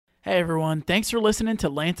Hey everyone, thanks for listening to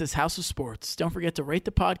Lance's House of Sports. Don't forget to rate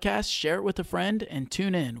the podcast, share it with a friend, and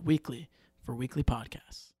tune in weekly for weekly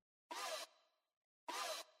podcasts.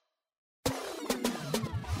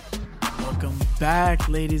 Welcome back,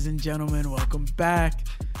 ladies and gentlemen. Welcome back.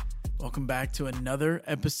 Welcome back to another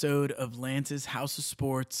episode of Lance's House of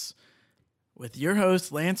Sports with your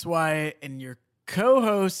host, Lance Wyatt, and your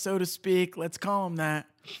co-host, so to speak. Let's call him that.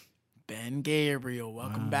 Ben Gabriel,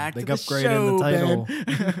 welcome back to the upgrade show, in the title.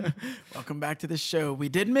 Ben. Welcome back to the show. We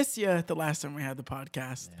did miss you the last time we had the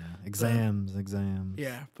podcast. Yeah, exams.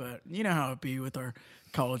 Yeah, but you know how it be with our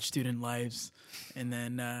college student lives. And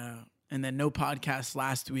then no podcast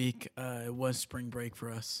last week. It was spring break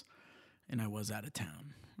for us, and I was out of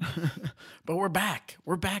town. But we're back.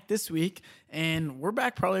 We're back this week, and we're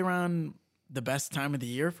back probably around the best time of the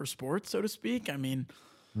year for sports, so to speak. I mean,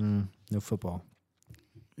 No football.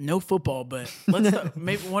 no football, but let's talk,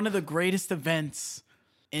 maybe one of the greatest events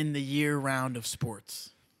in the year round of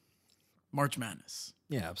sports. March Madness.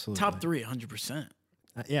 Yeah, absolutely. Top 3, 100%.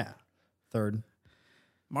 Yeah. Third.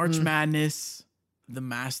 March Madness, the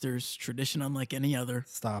Masters, tradition unlike any other.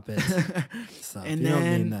 Stop it. Stop. And you then, don't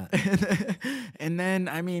mean that. and then,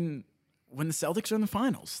 I mean, when the Celtics are in the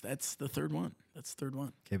finals, that's the third one.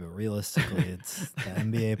 Okay, but realistically, it's the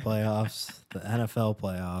NBA playoffs, the NFL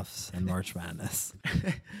playoffs, and March Madness.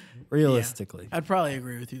 Realistically. I'd probably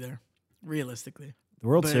agree with you there. Realistically. The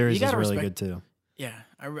World But Series you is gotta really respect- good, too. Yeah,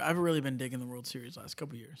 I've really been digging the World Series last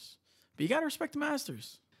couple years. But you got to respect the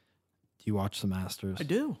Masters. Do you watch the Masters? I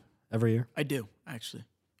do. Every year? I do, actually.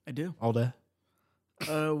 I do. All day?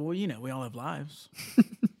 Well, you know, we all have lives.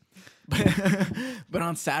 but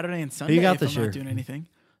on Saturday and Sunday, you got if this I'm year? not doing anything,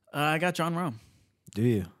 I got John Rahm. Do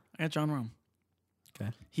you? I got John Rahm.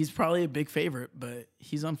 Okay. He's probably a big favorite, but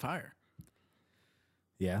he's on fire.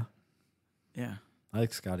 Yeah. Yeah. I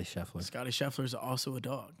like Scotty Scheffler. Scotty Scheffler's also a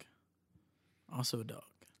dog.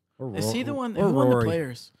 Or Is he the one or who won the Rory.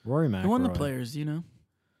 players? Rory McIlroy. Who won the players, you know?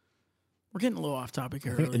 We're getting a little off topic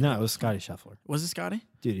here. early. No, it was Scotty Scheffler. Was it Scotty?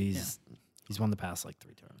 Dude, he's won the past like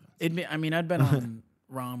 3 tournaments. I'd bet on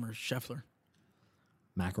Rahm or Scheffler.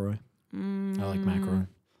 McIlroy. I like McIlroy.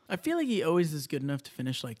 I feel like he always is good enough to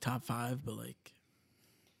finish like top 5, but like,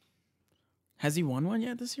 has he won one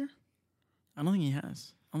yet this year? I don't think he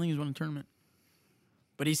has. I don't think he's won a tournament.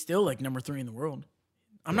 But he's still like number 3 in the world.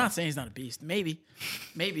 I'm not saying he's not a beast. Maybe.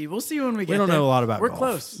 We'll see when we get there. We don't know a lot about We're golf.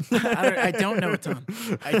 close. I don't know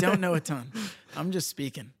a ton. I'm just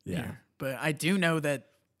speaking here. But I do know that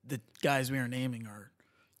the guys we are naming are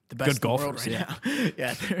the best Good in the world golfers, right now.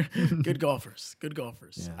 Yeah, they're good golfers.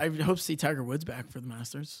 Yeah. I hope to see Tiger Woods back for the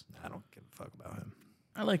Masters. I don't give a fuck about him.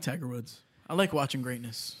 I like Tiger Woods. I like watching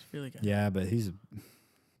greatness. I feel like Yeah, but he's a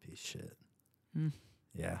piece of shit.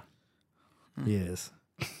 Yeah. He is.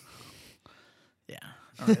 yeah.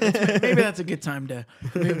 All right, maybe that's a good time to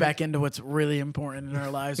move back into what's really important in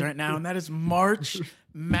our lives right now, and that is March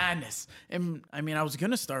Madness. And I mean, I was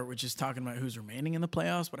gonna start with just talking about who's remaining in the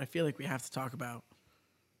playoffs, but I feel like we have to talk about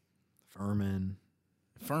Furman.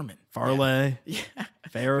 Yeah. Farley.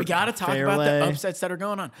 We got to talk about the upsets that are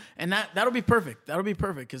going on. And that'll be perfect. That'll be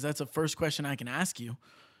perfect because that's the first question I can ask you.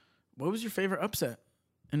 What was your favorite upset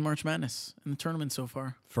in March Madness in the tournament so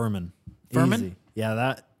far? Furman. Furman? Yeah,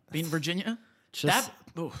 that. Beating Virginia? Just,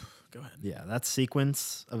 Go ahead. yeah, that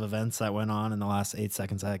sequence of events that went on in the last 8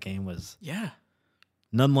 seconds of that game was Yeah.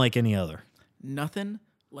 none like any other. Nothing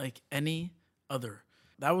like any other.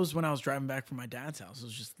 That was when I was driving back from my dad's house. I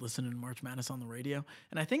was just listening to March Madness on the radio.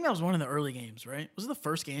 And I think that was one of the early games, right? Was it the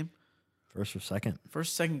first game? First or second?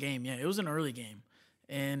 Second game. Yeah, it was an early game.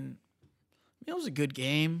 And it was a good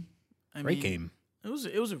game. Great game. It was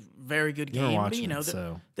a very good You were game. But, watching you know, it,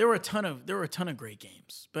 so. there were a ton of great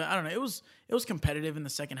games. But I don't know. It was competitive in the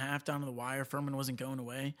second half down to the wire. Furman wasn't going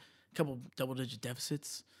away. A couple double-digit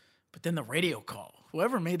deficits. But then the radio call.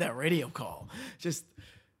 Whoever made that radio call, just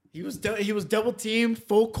he was double teamed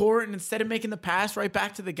full court, and instead of making the pass right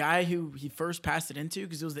back to the guy who he first passed it into,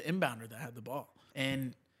 because it was the inbounder that had the ball,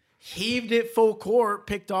 and heaved it full court,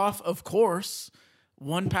 picked off, of course.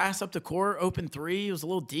 One pass up the court, open 3. It was a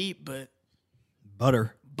little deep, but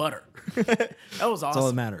Butter. that was awesome. all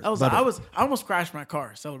that matters. I almost crashed my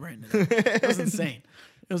car celebrating it. It was insane.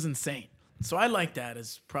 It was insane. So I like that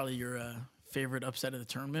as probably your favorite upset of the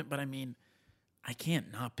tournament. But I mean, I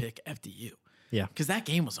can't not pick FDU. Yeah. Because that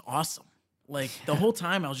game was awesome. Like the whole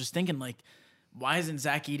time I was just thinking, like, why isn't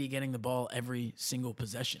Zach Edey getting the ball every single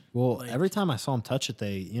possession? Well, Like, every time I saw him touch it,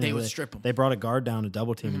 they would strip him. They brought a guard down to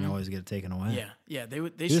double team and you always get it taken away. Yeah, they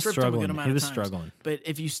was stripped him a good struggling. amount He of was times. struggling. But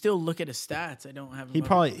if you still look at his stats, I don't have him He up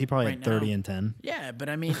probably right had 30 now. and 10. Yeah, but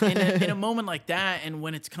I mean, in a moment like that, and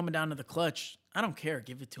when it's coming down to the clutch, I don't care.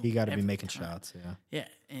 Give it to him. He got to be every making time. shots. Yeah. Yeah,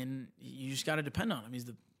 and you just got to depend on him. He's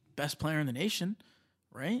the best player in the nation,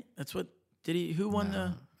 right? That's what did he? Who won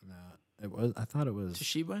the No, it was. I thought it was.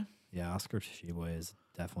 Toshiba? Yeah, Oscar Tshiebwe is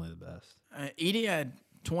definitely the best. Edey had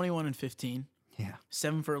 21 and 15, Yeah.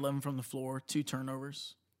 7 for 11 from the floor, 2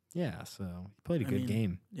 turnovers. Yeah. So he played a I good mean,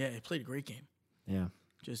 game. Yeah, he played a great game. Yeah.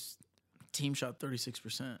 Just team shot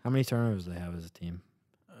 36%, How many turnovers do they have as a team?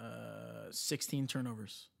 16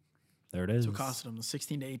 turnovers. There it is. So it costed them the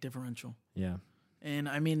 16-8 differential. Yeah. And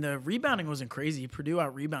I mean, the rebounding wasn't crazy. Purdue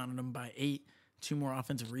out rebounded them by 8, 2 more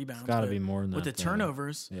offensive rebounds. It's got to but be more than with that. the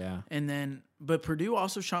turnovers. Yeah. And then, but Purdue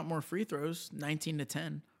also shot more free throws, 19 to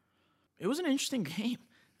 10. It was an interesting game.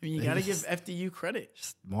 I mean, you got to give FDU credit.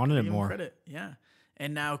 Just wanted it Give 'em more. credit, yeah.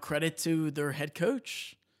 And now credit to their head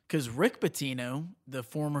coach, because Rick Pitino, the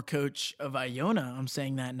former coach of Iona, I'm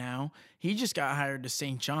saying that now, he just got hired to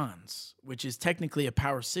St. John's, which is technically a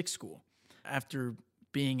Power 6 school, after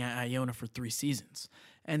being at Iona for 3 seasons.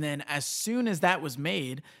 And then as soon as that was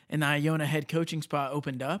made and the Iona head coaching spot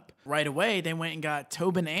opened up, right away they went and got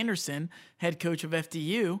Tobin Anderson, head coach of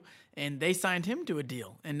FDU, and they signed him to a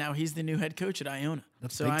deal. And now he's the new head coach at Iona.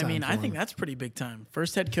 That's So, big I time mean, for I think him. that's pretty big time.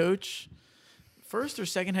 First or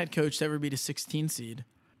second head coach to ever beat a 16 seed.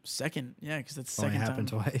 Second, yeah, because that's the Only second happened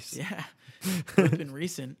time. twice. Yeah, both been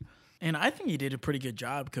recent. And I think he did a pretty good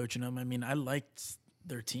job coaching them. I mean, I liked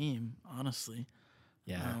their team, honestly.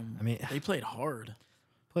 Yeah. I mean, They played hard.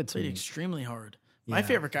 played Played some. extremely hard. My Yeah.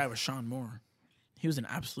 favorite guy was Sean Moore. He was an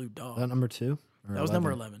absolute dog. That number 2? Or That was number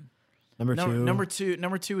 11. Number 2.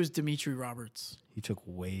 Number two is Dimitri Roberts. He took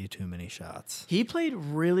way too many shots. He played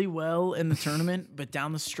really well in the tournament, but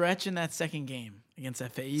down the stretch in that second game against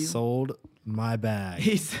FAU, Sold my bag.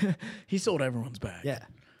 he sold everyone's bag. Yeah.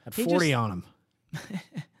 Had He 40 just- on him.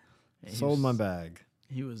 Sold my bag.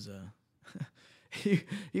 He was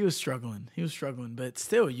he was struggling. He was struggling, but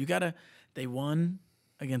still, they won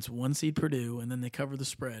against 1 seed Purdue, and then they covered the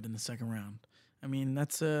spread in the second round. I mean,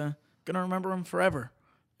 that's gonna remember him forever,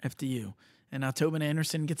 FDU. And now Tobin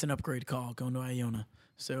Anderson gets an upgrade call going to Iona.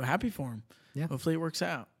 So happy for him. Yeah. Hopefully it works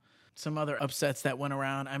out. Some other upsets that went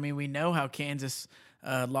around. I mean, we know how Kansas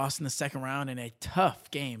lost in the second round in a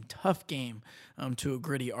tough game to a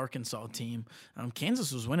gritty Arkansas team.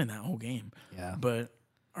 Kansas was winning that whole game. Yeah. But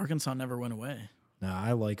Arkansas never went away. No,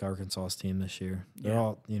 I like Arkansas's team this year. They're Yeah.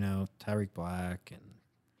 all, Tyreek Black and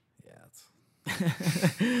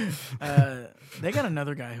They got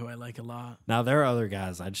another guy who I like a lot. now there are other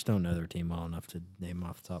guys. I just don't know their team well enough to name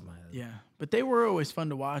off the top of my head. Yeah, but they were always fun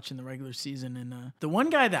to watch in the regular season. And the one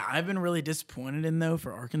guy that I've been really disappointed in, though,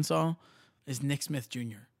 for Arkansas is Nick Smith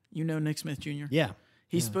Jr. You know Nick Smith Jr.? Yeah.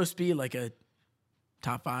 He's supposed to be like a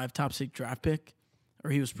top 5, top 6 draft pick,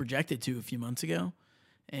 or he was projected to a few months ago.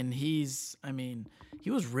 And he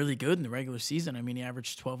was really good in the regular season. I mean, he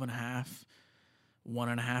averaged 12.5,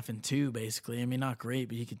 1.5, and 2, basically. I mean, not great,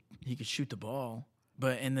 but he could shoot the ball.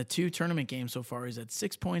 But in the 2 tournament games so far, he's at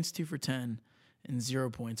 6 points, 2 for 10, and 0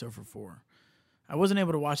 points, 0 for 4. I wasn't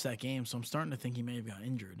able to watch that game, so I'm starting to think he may have got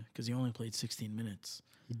injured because he only played 16 minutes.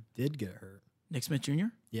 He did get hurt. Nick Smith Jr.?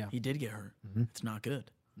 Yeah. He did get hurt. It's not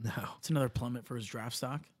good. No. It's another plummet for his draft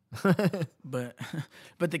stock. But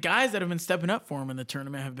the guys that have been stepping up for him in the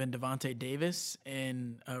tournament have been Devontae Davis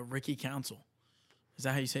and Ricky Council. Is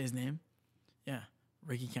that how you say his name? Yeah,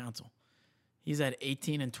 Ricky Council. He's at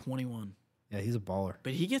 18 and 21. Yeah, he's a baller.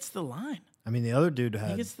 But he gets the line. I mean, the other dude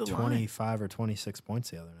had gets the 25 or 26 points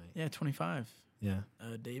the other night. Yeah, 25. Yeah.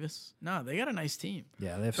 Davis. No, they got a nice team.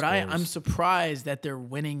 Yeah, they have But scores. I'm surprised that they're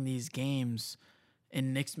winning these games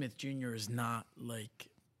and Nick Smith Jr. is not like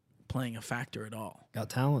playing a factor at all. Got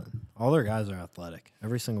talent. All their guys are athletic.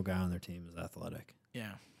 Every single guy on their team is athletic.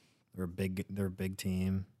 Yeah. They're a big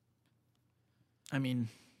team. I mean,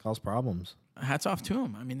 Cause problems. hats off to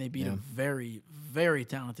them. I mean, they beat a very, very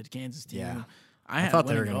talented Kansas team. Yeah. I thought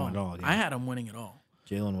they were going to win it all, yeah. I had them winning it all.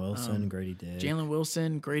 Jalen Wilson, Grady Dick, Jalen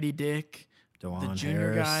Wilson, Grady Dick, DeJuan the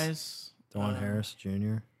junior Harris, guys. DeJuan Harris Jr.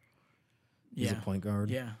 He's Yeah. a point guard.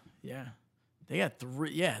 Yeah. They got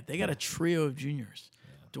 3. Yeah, they got a trio of juniors.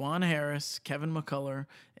 DeJuan Harris, Kevin McCullough,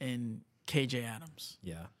 and KJ Adams.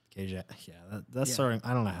 Yeah. KJ. Yeah. That's Yeah. starting.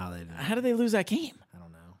 I don't know how they did it. How did they lose that game? I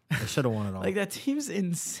don't know. They should have won it all. Like, that team's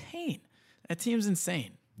insane.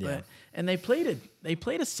 Yeah. And they played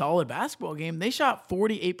a solid basketball game. They shot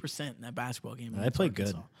 48% in that basketball game. They played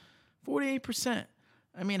good. 48%.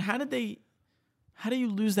 I mean, how did they How do you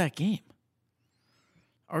lose that game?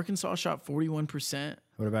 Arkansas shot 41%.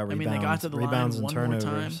 What about rebounds? I mean, they got to the rebounds line and one more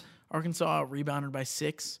turnovers. time. Arkansas rebounded by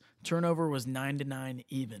 6. Turnover was 9-9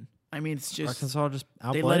 even. I mean, it's just Arkansas just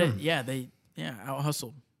outplayed they let it. them. Out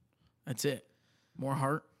hustled. That's it. More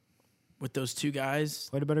heart with those two guys,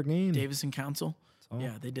 Played a better game. Davis and Council. all.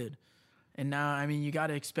 Yeah, they did. And now, I mean, you got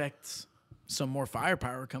to expect some more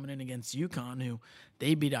firepower coming in against UConn, who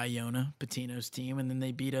they beat Iona, Patino's team, and then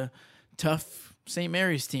they beat a tough St.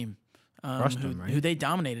 Mary's team, Crushed them, right? who they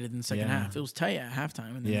dominated in the second Yeah. half. It was tight at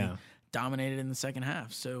halftime, and then Yeah. they dominated in the second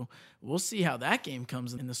half. So we'll see how that game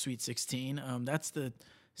comes in the Sweet 16. That's the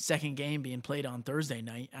second game being played on Thursday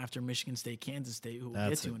night after Michigan State, Kansas State, who we'll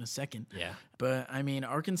get to in a second. Yeah. But, I mean,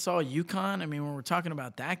 Arkansas, UConn, I mean, when we're talking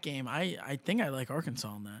about that game, I think I like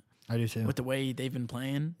Arkansas in that. I do too. With the way they've been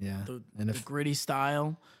playing, Yeah. the And if gritty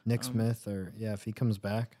style. Nick Smith if he comes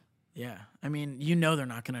back, Yeah. I mean, you know they're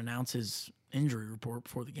not going to announce his injury report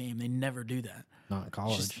before the game. They never do that. not in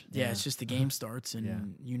college. It's just the game starts and Yeah.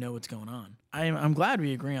 you know what's going on. I'm glad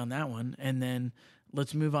we agree on that one. And then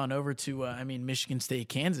let's move on over to, Michigan State,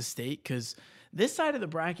 Kansas State, because this side of the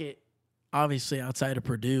bracket, obviously outside of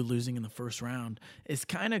Purdue losing in the first round, is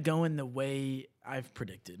kind of going the way I've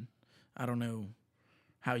predicted. I don't know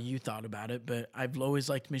how you thought about it, but I've always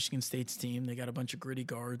liked Michigan State's team. They got a bunch of gritty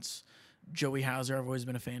guards. Joey Hauser, I've always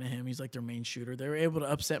been a fan of him. He's like their main shooter. They were able to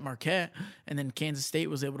upset Marquette, and then Kansas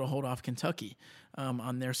State was able to hold off Kentucky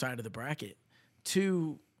on their side of the bracket.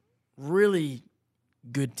 Two really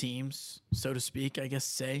good teams, so to speak, I guess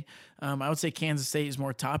to say. I would say Kansas State is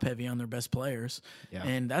more top-heavy on their best players,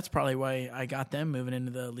 and that's probably why I got them moving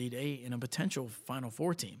into the Elite Eight in a potential Final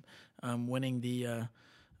Four team, winning the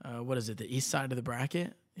the east side of the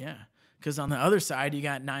bracket? Yeah. Because on the other side, you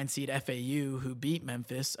got 9-seed FAU, who beat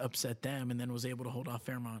Memphis, upset them, and then was able to hold off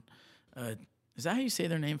Fairmont. Is that how you say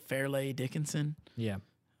their name? Fairleigh Dickinson? Yeah.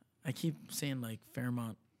 I keep saying like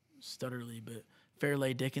Fairmont stutterly, but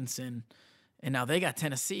Fairleigh Dickinson. And now they got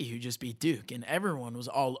Tennessee, who just beat Duke, and everyone was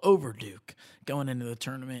all over Duke going into the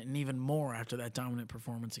tournament, and even more after that dominant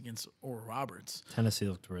performance against Oral Roberts. Tennessee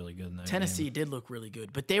looked really good in that Tennessee game. did look really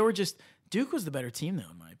good, but they were just Duke was the better team,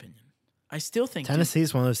 though, in my opinion. I still think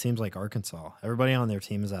Tennessee's one of those teams like Arkansas. Everybody on their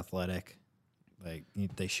team is athletic. Like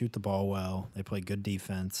they shoot the ball well. They play good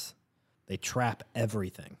defense. They trap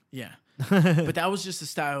everything. Yeah, but that was just the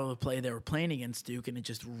style of play they were playing against Duke, and it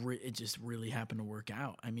just really happened to work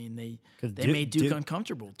out. I mean, they made Duke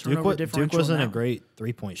uncomfortable. Turnover differential. Duke wasn't a now. great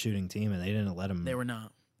 3-point shooting team, and they didn't let them. They were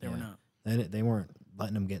not. They were not. They weren't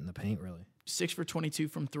letting them get in the paint really. 6 for 22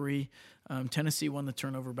 from 3. Tennessee won the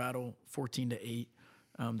turnover battle 14-8.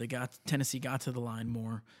 Tennessee got to the line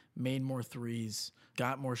more, made more threes,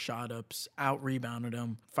 got more shot ups, out rebounded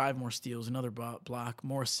them, 5 more steals, another block,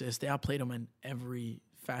 more assists. They outplayed them in every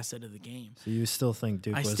facet of the game. So you still think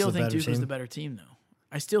Duke? I was still the think better Duke team? was the better team, though.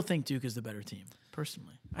 I still think Duke is the better team,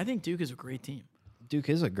 personally. I think Duke is a great team. Duke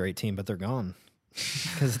is a great team, but they're gone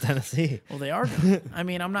because of Tennessee. Well, they are good. I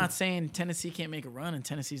mean, I'm not saying Tennessee can't make a run and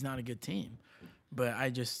Tennessee's not a good team, but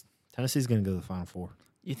Tennessee's going to go to the Final Four.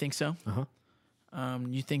 You think so? Uh-huh.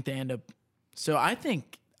 You think they end up? So I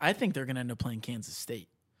think they're going to end up playing Kansas State.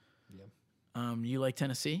 Yeah. You like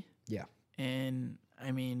Tennessee? Yeah. And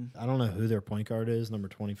I mean, I don't know who their point guard is, number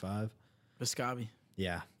 25. Vescovi.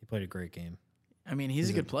 Yeah, he played a great game. I mean, he's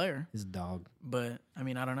a good player. He's a dog. But I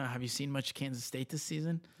mean, I don't know. Have you seen much Kansas State this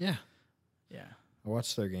season? Yeah. Yeah. I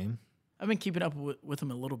watched their game. I've been keeping up with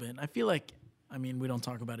them a little bit. I feel like, I mean, we don't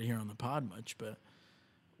talk about it here on the pod much, but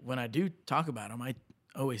when I do talk about them, I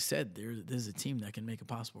always said this is a team that can make a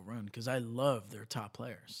possible run because I love their top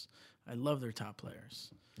players.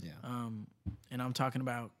 Yeah. And I'm talking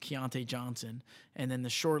about Keontae Johnson and then the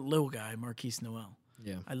short little guy, Marquise Noel.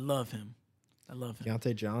 Yeah. I love him.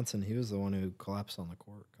 Keontae Johnson, he was the one who collapsed on the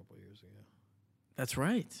court a couple years ago. That's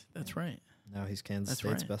right. That's right. Now he's Kansas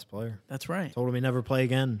State's best player. That's right. Told him he never play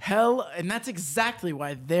again. Hell, and that's exactly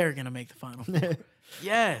why they're going to make the Final Four.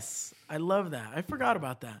 Yes. I love that. I forgot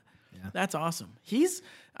about that. Yeah. That's awesome.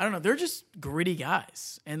 I don't know, they're just gritty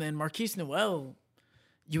guys. And then Marquise Noel,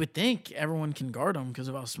 you would think everyone can guard him because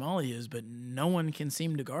of how small he is, but no one can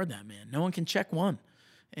seem to guard that man. No one can check one.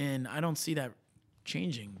 And I don't see that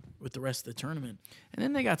changing with the rest of the tournament. And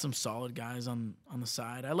then they got some solid guys on the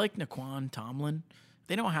side. I like Naquan Tomlin.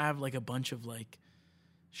 They don't have like a bunch of like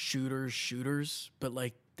shooters, but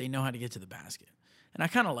like they know how to get to the basket. And I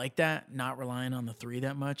kind of like that, not relying on the 3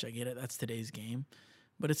 that much. I get it. That's today's game.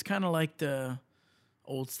 But it's kind of like the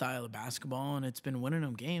old style of basketball, and it's been winning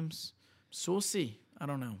them games. So we'll see. I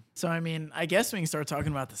don't know. So, I mean, I guess we can start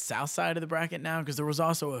talking about the south side of the bracket now because there was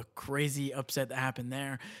also a crazy upset that happened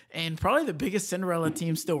there. And probably the biggest Cinderella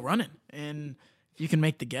team still running. And If you can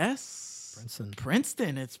make the guess, Princeton.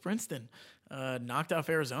 Princeton. It's Princeton. Knocked off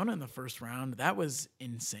Arizona in the first round. That was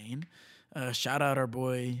insane. Shout out our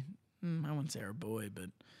boy. I wouldn't say our boy, but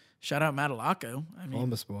shout out Matalaco. I mean,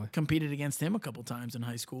 Columbus boy. competed against him a couple times in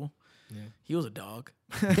high school. Yeah. He was a dog.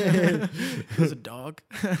 He was a dog.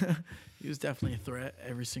 He was definitely a threat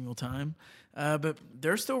every single time. But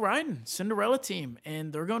they're still riding. Cinderella team.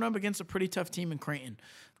 And they're going up against a pretty tough team in Creighton.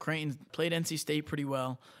 Creighton played NC State pretty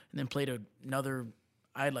well and then played another,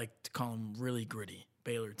 I'd like to call them really gritty,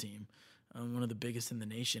 Baylor team. One of the biggest in the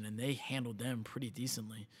nation. And they handled them pretty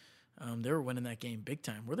decently. They were winning that game big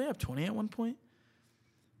time. Were they up 20 at one point?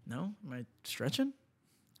 No? Am I stretching?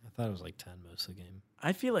 I thought it was like 10 most of the game.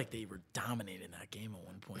 I feel like they were dominating that game at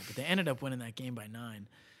one point, but they ended up winning that game by 9.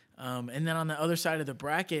 And then on the other side of the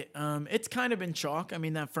bracket, it's kind of been chalk. I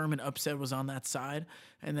mean, that Furman upset was on that side,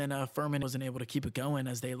 and then Furman wasn't able to keep it going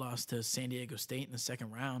as they lost to San Diego State in the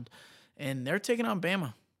second round. And they're taking on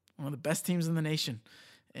Bama, one of the best teams in the nation.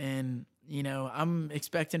 And, you know, I'm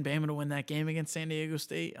expecting Bama to win that game against San Diego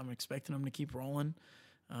State. I'm expecting them to keep rolling.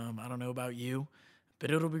 I don't know about you. But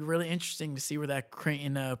it'll be really interesting to see where that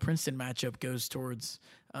Creighton-Princeton matchup goes towards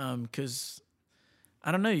because,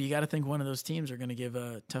 I don't know, you got to think one of those teams are going to give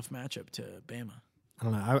a tough matchup to Bama. I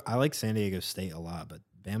don't know. I like San Diego State a lot, but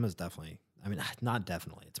Bama's definitely – I mean, not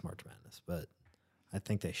definitely. It's March Madness, but I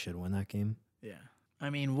think they should win that game. Yeah. I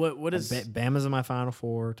mean, what is – Bama's in my Final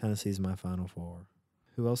Four. Tennessee's in my Final Four.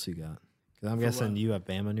 Who else you got? Because I'm guessing you have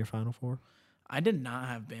Bama in your Final Four. I did not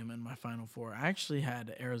have Bama in my Final Four. I actually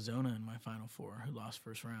had Arizona in my Final Four, who lost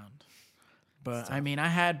first round. But, I mean, I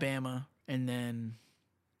had Bama, and then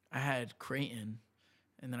I had Creighton,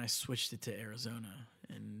 and then I switched it to Arizona.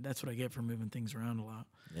 And that's what I get for moving things around a lot.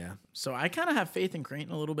 Yeah. So I kind of have faith in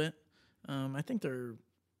Creighton a little bit. I think they're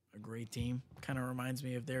a great team. Kind of reminds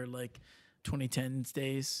me of their, 2010s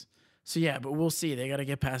days. So, yeah, but we'll see. They got to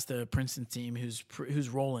get past the Princeton team who's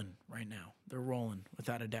rolling right now. They're rolling,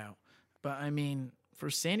 without a doubt. But, I mean,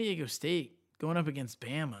 for San Diego State, going up against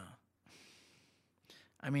Bama,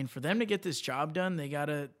 I mean, for them to get this job done, they got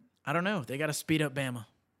to, I don't know, they got to speed up Bama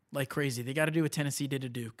like crazy. They got to do what Tennessee did to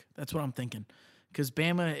Duke. That's what I'm thinking. Because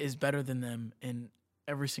Bama is better than them in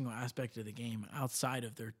every single aspect of the game outside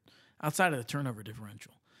of the turnover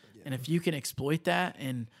differential. Yeah. And if you can exploit that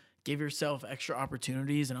and give yourself extra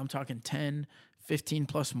opportunities, and I'm talking 10, 15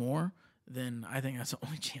 plus more, then I think that's the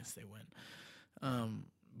only chance they win.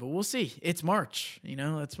 But we'll see. It's March. You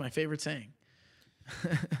know, that's my favorite saying.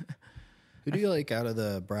 Who do you like out of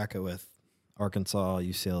the bracket with Arkansas,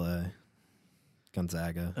 UCLA,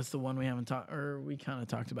 Gonzaga? That's the one we haven't talked, or we kind of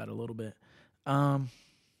talked about it a little bit. We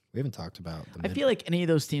haven't talked about the I feel like any of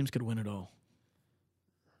those teams could win it all.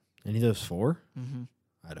 Any of those 4? Mm-hmm.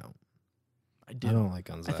 I don't. I do. I don't like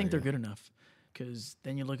Gonzaga. I think they're good enough because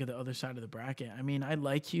then you look at the other side of the bracket. I mean, I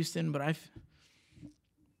like Houston, but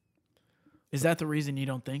is that the reason you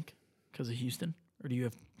don't think? Because of Houston? Or who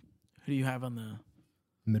do you have on the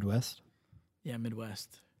Midwest? Yeah,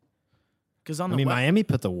 Midwest. Because Miami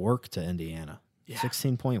put the work to Indiana. Yeah.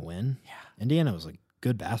 16-point win. Yeah. Indiana was a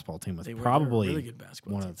good basketball team with probably really good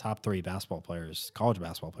basketball one of the top 3 basketball players, college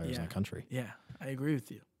basketball players in the country. Yeah, I agree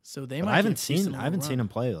with you. So they but might. I haven't seen them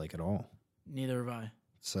play at all. Neither have I.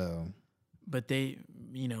 So, but they,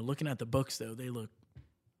 looking at the books though, they look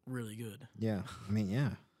really good. Yeah, yeah.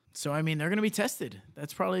 So they're going to be tested.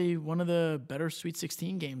 That's probably one of the better Sweet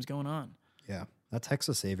 16 games going on. Yeah, that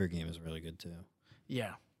Texas Xavier game is really good too.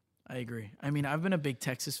 Yeah, I agree. I've been a big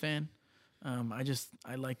Texas fan.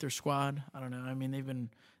 I like their squad. I don't know. They've been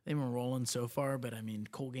rolling so far, but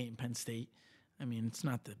Colgate and Penn State. It's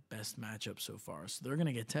not the best matchup so far, so they're going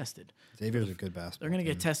to get tested. Xavier's a good basketball. They're going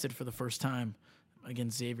to get tested for the first time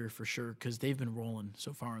against Xavier for sure because they've been rolling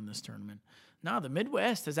so far in this tournament. Now, the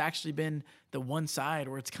Midwest has actually been the one side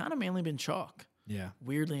where it's kind of mainly been chalk. Yeah.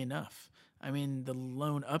 Weirdly enough. The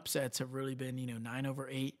lone upsets have really been,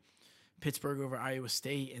 9-8, Pittsburgh over Iowa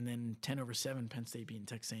State, and then 10-7, Penn State beating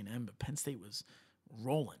Texas A&M. But Penn State was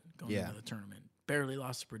rolling going into the tournament. Barely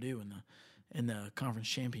lost to Purdue in the conference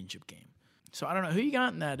championship game. So I don't know who you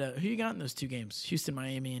got in that. Who you got in those 2 games? Houston,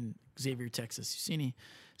 Miami, and Xavier, Texas. You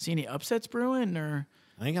see any upsets brewing, or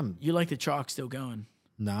I think you like the chalk still going?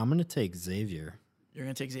 No, I'm going to take Xavier. You're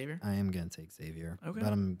going to take Xavier? I am going to take Xavier. Okay,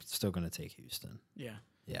 but I'm still going to take Houston. Yeah.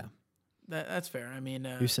 Yeah. That's fair.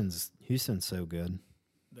 Houston's so good.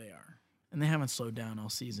 They are, and they haven't slowed down all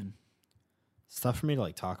season. It's tough for me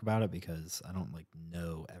to talk about it because I don't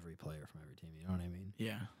know every player from every team. You know what I mean?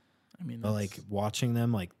 Yeah. But watching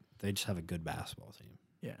them, they just have a good basketball team.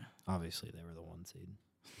 Yeah. Obviously, they were the 1 seed.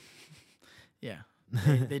 Yeah,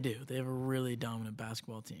 they do. They have a really dominant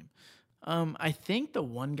basketball team. I think the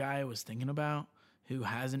one guy I was thinking about who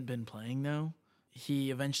hasn't been playing though.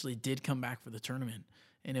 He eventually did come back for the tournament,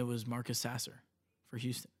 and it was Marcus Sasser for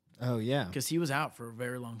Houston. Oh yeah, because he was out for a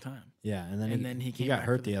very long time. Yeah, and then he got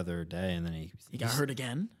hurt the other day, and then he got hurt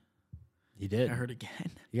again. He did. Got hurt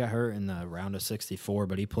again. He got hurt in the round of 64,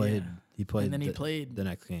 but he played. Yeah. He played. And then he played the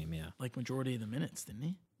next game. Yeah, like majority of the minutes, didn't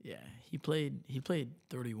he? Yeah, he played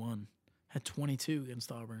 31, had 22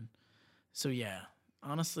 against Auburn. So yeah,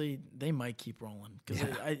 honestly, they might keep rolling because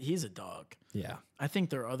he's a dog. Yeah, I think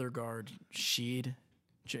their other guard, Sheed,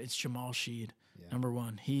 it's Jamal Sheed, number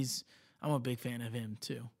 1. I'm a big fan of him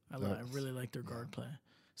too. I really like their guard play.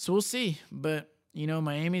 So we'll see, but. You know,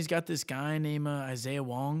 Miami's got this guy named Isaiah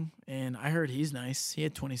Wong, and I heard he's nice. He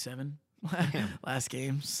had 27 last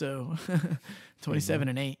game, so 27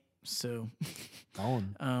 and 8. So,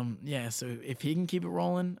 yeah. So if he can keep it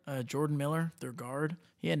rolling, Jordan Miller, their guard,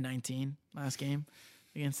 he had 19 last game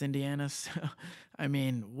against Indiana. So, I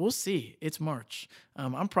mean, we'll see. It's March.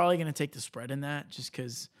 I'm probably gonna take the spread in that just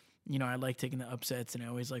because. You know, I like taking the upsets, and I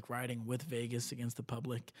always like riding with Vegas against the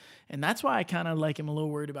public. And that's why I kind of like am a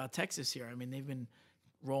little worried about Texas here. I mean, they've been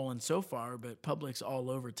rolling so far, but public's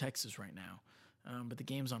all over Texas right now. But the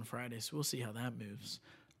game's on Friday, so we'll see how that moves.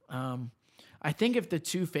 I think if the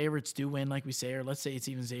two favorites do win, like we say, or let's say it's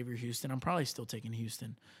even Xavier Houston, I'm probably still taking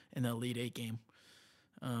Houston in the Elite 8 game.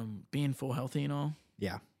 Being full healthy and all.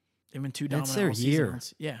 Yeah. They've been too dominant. It's their year.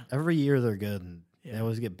 Seasons. Yeah. Every year they're good, and they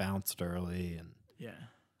always get bounced early. And yeah.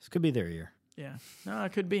 This could be their year. Yeah. No,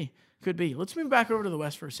 it could be. Could be. Let's move back over to the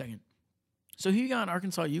West for a second. So who you got in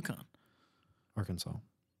Arkansas, UConn? Arkansas.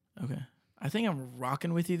 Okay. I think I'm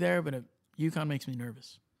rocking with you there, but UConn makes me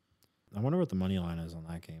nervous. I wonder what the money line is on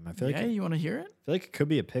that game. I feel you want to hear it? I feel like it could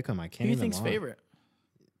be a pick 'em. I can't. Who do you think's favorite?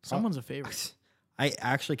 Someone's a favorite. I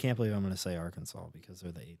actually can't believe I'm going to say Arkansas because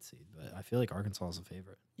they're the 8th seed, but I feel like Arkansas is a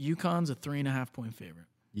favorite. UConn's a 3.5 point favorite.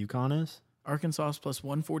 UConn is? Arkansas plus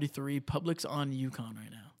 143. Public's on UConn right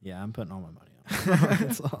now. Yeah, I'm putting all my money on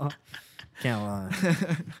Arkansas. Can't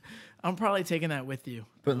lie. I'm probably taking that with you.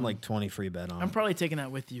 Putting like 20 free bet on. I'm probably taking that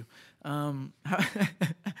with you. And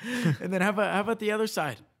then how about the other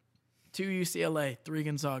side? 2 UCLA, 3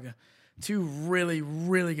 Gonzaga. 2 really,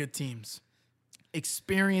 really good teams.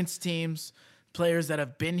 Experienced teams. Players that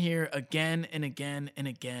have been here again and again and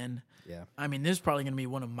again. Yeah. I mean, this is probably going to be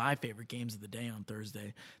one of my favorite games of the day on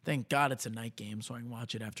Thursday. Thank God it's a night game so I can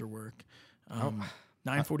watch it after work.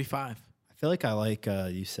 9:45. I feel like I like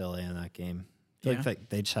UCLA in that game. I feel like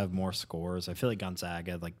they just have more scores. I feel like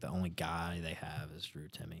Gonzaga, like the only guy they have is Drew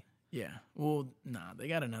Timme. Yeah. Well, they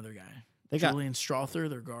got another guy. Julian Strother,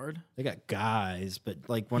 their guard. They got guys, but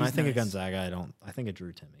like when I think of Gonzaga, I think of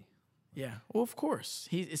Drew Timme. Yeah. Well, of course.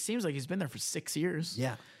 It seems like he's been there for 6 years.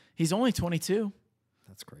 Yeah. He's only 22.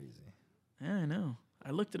 That's crazy. Yeah, I know.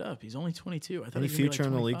 I looked it up. He's only 22. I thought any future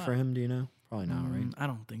in the league for him? Do you know? Probably not, right? I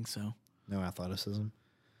don't think so. No athleticism.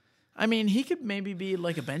 I mean, he could maybe be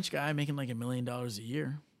like a bench guy making like $1 million a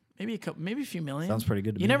year. Maybe a few million. Sounds pretty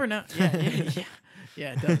good to me. You never know.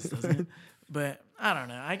 Yeah, it does, doesn't it? But I don't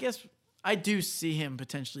know. I guess I do see him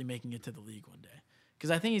potentially making it to the league one day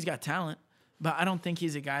because I think he's got talent, but I don't think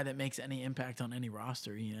he's a guy that makes any impact on any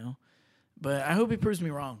roster, you know. But I hope he proves me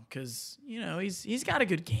wrong because, you know, he's got a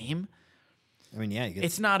good game. I mean, yeah,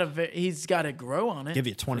 he's got to grow on it. Give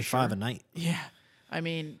you 25 a night. Yeah. I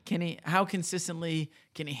mean, how consistently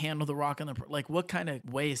can he handle the rock on like what kind of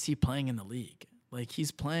way is he playing in the league? Like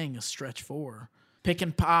he's playing a stretch 4. Pick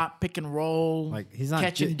and pop, pick and roll, like he's not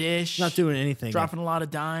catch and dish. He's not doing anything. Dropping a lot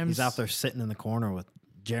of dimes. He's out there sitting in the corner with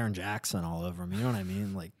Jaren Jackson all over him. You know what I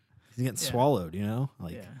mean? Like he's getting swallowed, you know?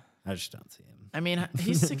 Like I just don't see him. I mean,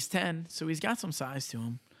 he's 6'10", so he's got some size to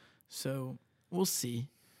him. So we'll see.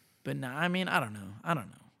 But no, I mean, I don't know.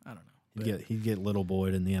 He'd get little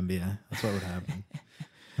Boyd in the NBA. That's what would happen.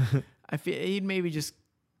 I feel he'd maybe just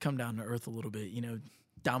come down to earth a little bit, you know,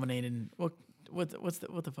 dominating. What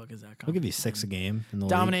the fuck is that? I'll give you 6 a game in the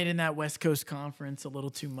dominating that West Coast Conference a little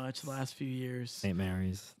too much the last few years. St.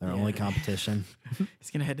 Mary's, their only competition.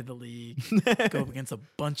 He's gonna head to the league, go up against a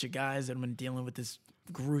bunch of guys that have been dealing with this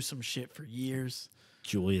gruesome shit for years.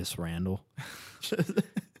 Julius Randle.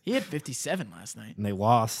 He had 57 last night. And they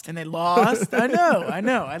lost. I know.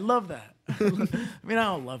 I love that. I mean, I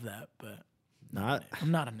don't love that, but I'm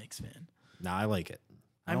not a Knicks fan. No, I like it.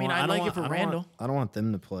 I like it for Randall. I don't want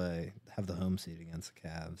them to have the home seed against the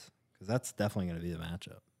Cavs because that's definitely going to be the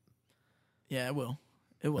matchup. Yeah, it will.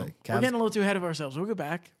 It will. Cavs, we're getting a little too ahead of ourselves. We'll get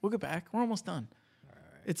back. We're almost done. All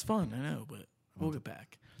right. It's fun, I know, but we'll get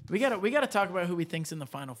back. We gotta talk about who we think's in the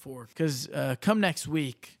Final Four because come next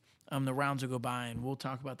week, the rounds will go by and we'll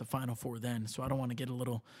talk about the Final Four then. So I don't want to get a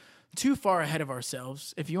little too far ahead of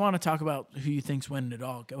ourselves. If you want to talk about who you think's winning it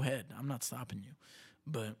all, go ahead. I'm not stopping you.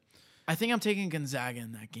 But I think I'm taking Gonzaga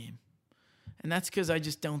in that game. And that's because I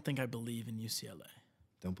just don't think I believe in UCLA.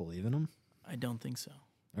 Don't believe in them? I don't think so.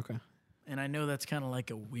 Okay. And I know that's kind of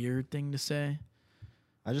like a weird thing to say.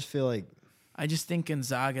 I just feel like... I just think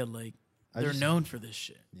Gonzaga, like, they're known for this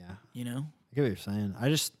shit. Yeah. You know? I get what you're saying.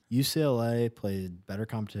 UCLA played better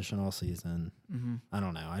competition all season. Mm-hmm. I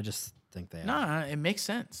don't know. I just think they have. Nah, it makes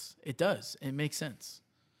sense. It does. It makes sense.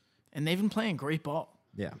 And they've been playing great ball.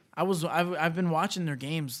 Yeah. I've been watching their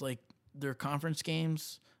games, like their conference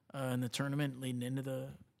games in the tournament leading into the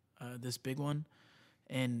this big one,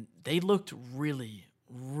 and they looked really,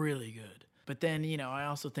 really good. But then, you know, I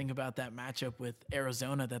also think about that matchup with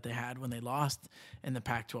Arizona that they had when they lost in the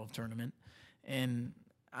Pac-12 tournament, and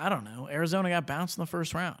I don't know, Arizona got bounced in the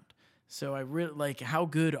first round. So I really like, how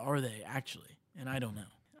good are they actually? And I don't know.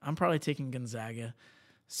 I'm probably taking Gonzaga.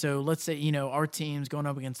 So let's say, you know, our team's going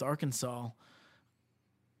up against Arkansas.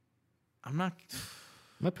 I'm not.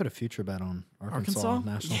 I might put a future bet on Arkansas?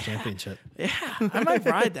 National Championship. Yeah, I might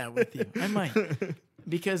ride that with you. I might.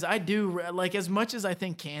 Because I do, like, as much as I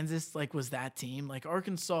think Kansas, like, was that team, like,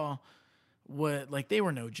 Arkansas, they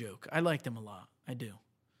were no joke. I like them a lot. I do.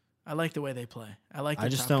 I like the way they play. I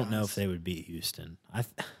just don't know if they would beat Houston.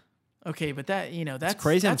 Okay, but that, you know, that's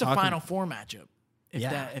crazy. That's a Final Four matchup.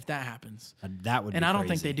 If that happens. That would be And I don't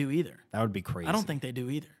crazy. think they do either. That would be crazy. I don't think they do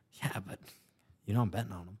either. Yeah, but you know I'm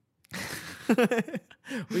betting on them.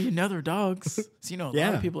 Well, you know they're dogs. So, you know, a lot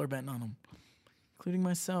Yeah. of people are betting on them, including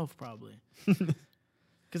myself, probably.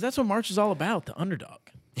 Because that's what March is all about, the underdog.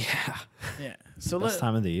 Yeah. Yeah. So Best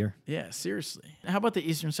time of the year. Yeah, seriously. How about the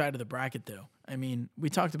eastern side of the bracket, though? I mean, we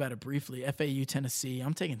talked about it briefly. FAU, Tennessee.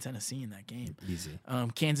 I'm taking Tennessee in that game. Easy.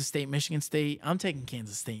 Kansas State, Michigan State. I'm taking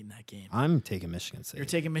Kansas State in that game. I'm taking Michigan State. You're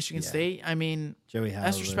taking Michigan Yeah. State? I mean, Joey Hauser.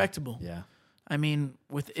 that's respectable. Yeah. I mean,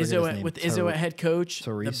 with Forget his name. Izzo at head coach,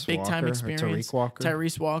 Therese the big time Walker or experience. Tariq Walker?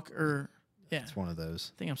 Tyrese Walker. Yeah, It's one of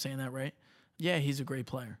those. I think I'm saying that right. Yeah, he's a great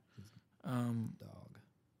player. Dog.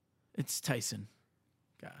 It's Tyson.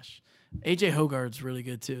 Gosh, AJ Hogarth's really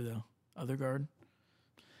good too, though. Other guard.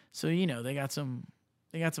 So you know they got some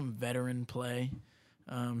veteran play.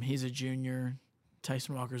 He's a junior.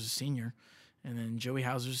 Tyson Walker's a senior, and then Joey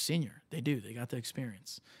Hauser's a senior. They got the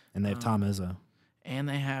experience, And they have Tom Izzo. and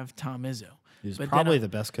they have Tom Izzo. He's But probably then,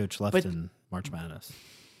 the best coach left in March Madness.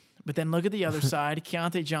 But then look at the other side.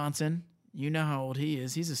 Keontae Johnson, you know how old he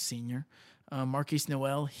is. He's a senior. Marquise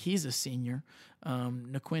Noel, he's a senior.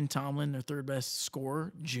 Naquin Tomlin, their third best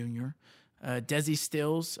scorer, junior. Desi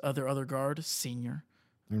Stills, other guard, senior.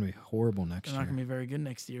 They're going to be horrible next They're not year. going to be very good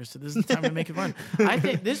next year, so this is the time to make it fun. I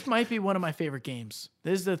think this might be one of my favorite games.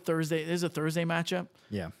 This is a Thursday matchup.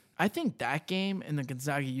 Yeah. I think that game and the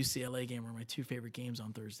Gonzaga UCLA game are my two favorite games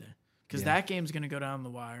on Thursday. Because Yeah. that game's going to go down the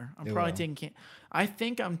wire. I'm It probably will. taking. I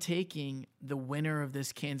think I'm taking the winner of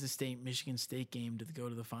this Kansas State Michigan State game to go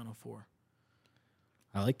to the Final Four.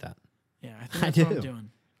 I like that. Yeah, I think I that's what I'm do.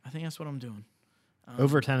 doing. I think that's what I'm doing.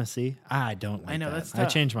 Over Tennessee? I don't like I know that. that's I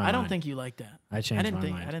tough. changed my mind. I don't think you like that. I changed my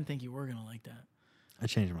mind. I didn't think you were gonna like that. I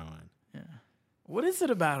changed my mind. Yeah. What is it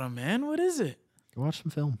about him, man? What is it? Go watch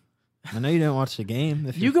some film. I know you didn't watch the game.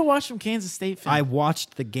 You go watch some Kansas State film. I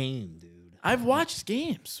watched the game, dude. I've watched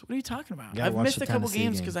games. What are you talking about? gotta I've watch missed the a couple Tennessee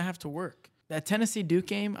games game. because I have to work. That Tennessee Duke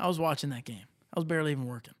game, I was watching that game. I was barely even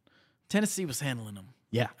working. Tennessee was handling them.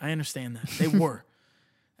 Yeah. I understand that. They were.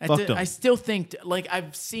 Fucked 'em. I still think, like,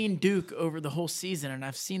 I've seen Duke over the whole season, and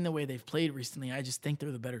I've seen the way they've played recently. I just think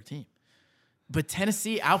they're the better team. But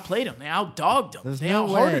Tennessee outplayed them. They outdogged them. There's They no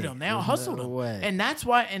outhearted way. them. They There's outhustled no them. way. And that's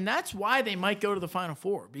why they might go to the Final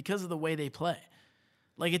Four, because of the way they play.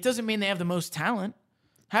 Like, it doesn't mean they have the most talent.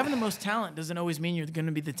 Having the most talent doesn't always mean you're going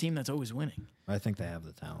to be the team that's always winning. I think they have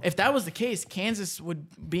the talent. If that was the case, Kansas would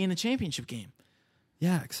be in the championship game.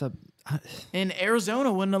 Yeah, except And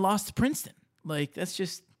Arizona wouldn't have lost to Princeton. Like, that's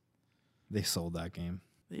just, they sold that game.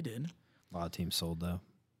 they did. A lot of teams sold, though.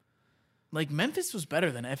 Like, Memphis was better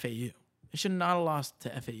than FAU. They should not have lost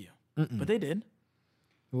to FAU. But they did.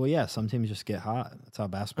 Well, yeah, some teams just get hot. That's how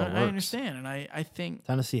basketball works. I understand. And I think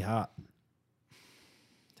Tennessee hot.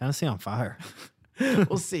 Tennessee on fire.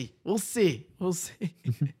 we'll see. We'll see. We'll see.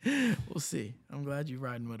 We'll see. I'm glad you're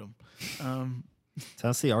riding with them.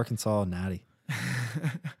 Tennessee, Arkansas, Natty.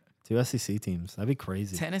 Two SEC teams. That'd be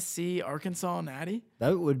crazy. Tennessee, Arkansas, Natty.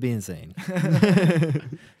 That would be insane.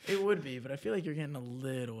 It would be, but I feel like you're getting a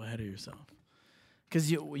little ahead of yourself. Because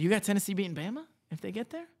you got Tennessee beating Bama if they get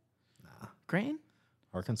there? Nah. Creighton?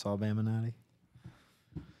 Arkansas, Bama, Natty.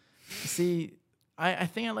 See, I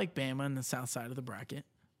think I like Bama in the south side of the bracket.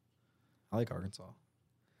 I like Arkansas.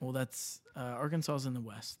 Well, that's Arkansas's in the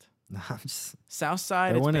west. I'm just South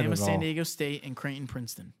side, They're it's winning Bama, it San all. Diego State, and Creighton,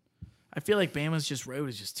 Princeton. I feel like Bama's just road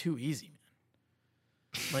is just too easy,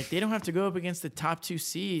 man. Like, they don't have to go up against the top 2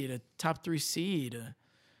 seed, a top 3 seed.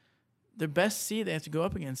 The best seed they have to go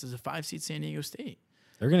up against is a 5 seed San Diego State.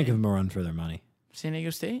 they're gonna give them a run for their money. San Diego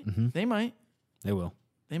State? Mm-hmm. They might. They will.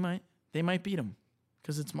 They might. They might beat them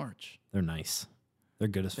because it's March. They're nice. They're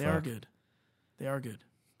good as They fuck. are good. They are good.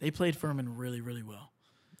 They played Furman really, really well.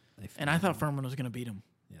 They And I thought Furman was going to beat them.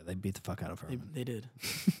 yeah, they beat the fuck out of her. They did.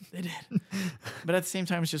 They did. But at the same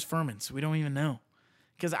time, it's just Furman, so we don't even know.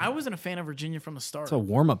 Because I wasn't a fan of Virginia from the start. It's a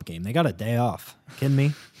warm-up game. They got a day off. Kidding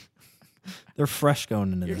me? They're fresh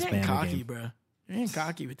going into You're this getting Bama cocky, game. bro. You're getting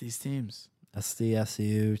cocky with these teams. SD,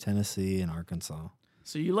 SU, Tennessee, and Arkansas.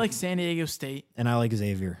 So you like San Diego State. And I like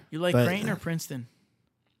Xavier. You like But Creighton or Princeton?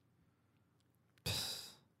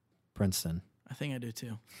 Princeton. I think I do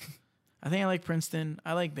too. I think I like Princeton.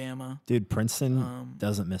 I like Bama. Dude, Princeton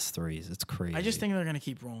doesn't miss threes. It's crazy. I just think they're going to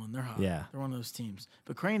keep rolling. They're hot. Yeah. They're one of those teams.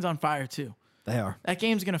 But Creighton's on fire too. they are. That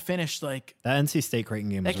game's going to finish like That NC State Creighton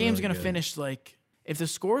game. that was game's really going to good. finish like if the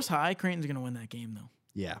score's high, Creighton's going to win that game though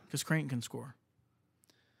Yeah, because Creighton can score.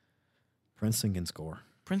 Princeton can score.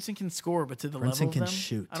 Princeton can score, but to the Princeton level of can them,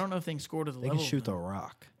 shoot. I don't know if they can score to the They level. can shoot of the them.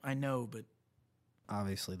 rock. I know, but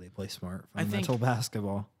Obviously, they play smart. I think- Fundamental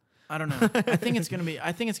basketball. I don't know. I think it's going to be.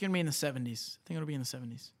 I think it's going to be in the 70s. I think it'll be in the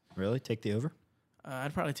 70s. Really? Take the over?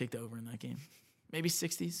 I'd probably take the over in that game. Maybe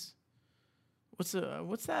 60s. What's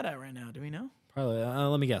that at right now? Do we know? Probably.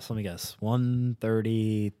 Let me guess.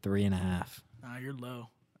 133 and a half. Nah, you're low.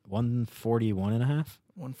 141 and a half?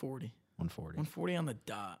 140. 140. 140 on the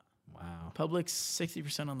dot. Wow. Public's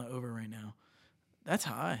 60% on the over right now. That's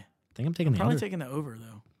high. I think I'm taking the Probably under. taking the over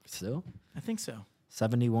though. Still? I think so.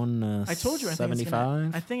 71 I told you. I think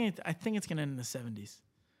 75? I think it's gonna end in the 70s.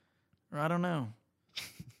 Or I don't know.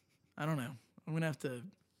 I'm gonna have to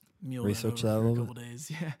mule Research that, over that a for a little couple days.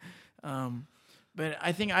 Yeah. But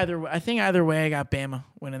I think either way, I got Bama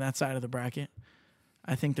winning that side of the bracket.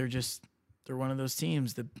 I think they're one of those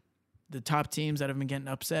teams. The top teams that have been getting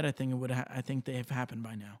upset. I think I think they have happened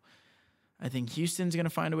by now. I think Houston's going to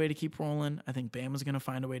find a way to keep rolling. I think Bama's going to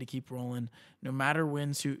find a way to keep rolling. No matter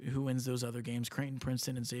who wins those other games, Creighton,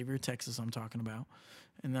 Princeton, and Xavier, Texas, I'm talking about.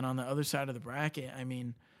 And then on the other side of the bracket, I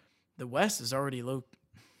mean, the West is already low.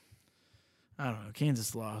 I don't know.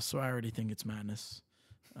 Kansas lost, so I already think it's madness.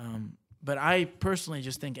 But I personally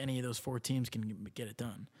just think any of those 4 teams can get it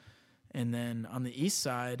done. And then on the East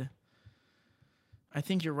side, I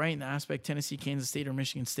think you're right in the aspect Tennessee, Kansas State, or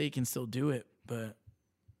Michigan State can still do it, but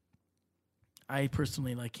I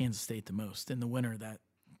personally like Kansas State the most in the winner of that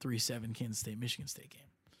 3-7 Kansas State Michigan State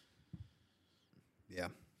game. Yeah.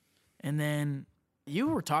 And then you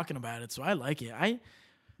were talking about it, so I like it. I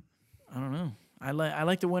don't know. I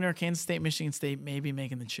like the winner of Kansas State Michigan State maybe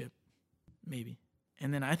making the chip, maybe.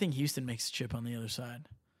 And then I think Houston makes the chip on the other side.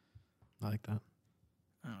 I like that.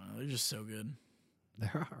 I don't know. They're just so good. There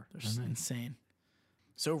are. They're They're just nice. insane.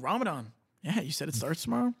 So Ramadan. Yeah, you said it starts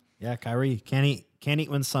tomorrow. Yeah, Kyrie can't eat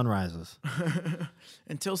when sun rises.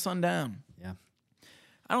 Until sundown. Yeah.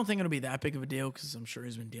 I don't think it'll be that big of a deal because I'm sure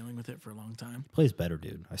he's been dealing with it for a long time. Plays better,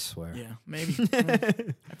 dude. I swear. Yeah, maybe.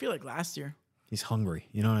 I feel like last year. He's hungry.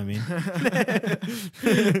 You know what I mean?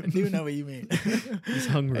 I do know what you mean. He's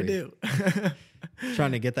hungry. I do.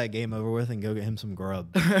 Trying to get that game over with and go get him some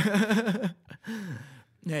grub.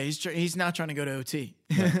 Yeah, he's not trying to go to OT.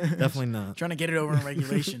 Definitely not. Trying to get it over in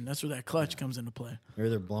regulation. That's where that clutch comes into play. They're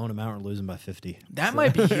either blowing him out or losing by 50. That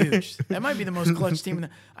might be huge. That might be the most clutch team.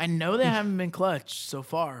 I know they haven't been clutch so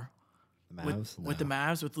far The Mavs? with the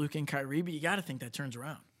Mavs, with Luka and Kyrie, but you got to think that turns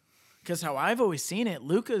around. Because how I've always seen it,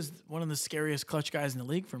 Luka's one of the scariest clutch guys in the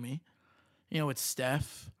league for me. You know, it's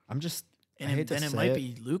Steph, I and hate to then it say might it.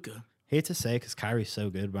 be Luka. Hate to say because Kyrie's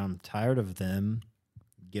so good, but I'm tired of them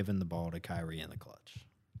giving the ball to Kyrie in the clutch.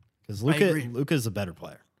 Because agree. Luka's a better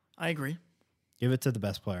player. I agree. Give it to the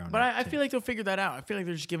best player on But that I team. feel like they'll figure that out. I feel like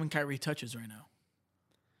they're just giving Kyrie touches right now,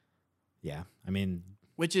 Yeah. I mean,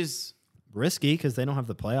 which is risky because they don't have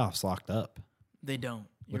the playoffs locked up, they don't.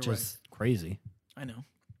 You're which right. is crazy I know.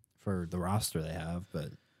 for the roster they have.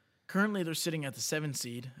 But Currently, they're sitting at the 7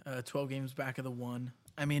 seed, 12 games back of the 1.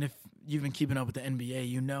 I mean, if you've been keeping up with the NBA,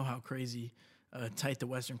 you know how crazy tight the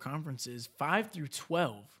Western Conference is. 5 through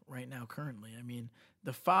 12 right now currently. I mean,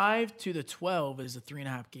 the 5 to the 12 is a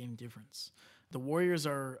 3.5 game difference. The Warriors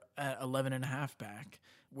are at 11.5 back,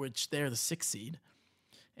 which they're the 6th seed.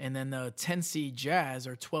 And then the 10 seed Jazz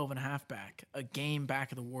are 12.5 back, a game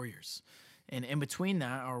back of the Warriors. And in between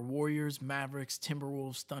that are Warriors, Mavericks,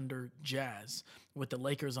 Timberwolves, Thunder, Jazz, with the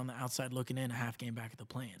Lakers on the outside looking in, a half game back at the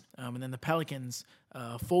play-in. And then the Pelicans,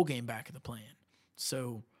 full game back at the play-in.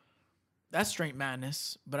 So That's straight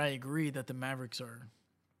madness. But I agree that the Mavericks are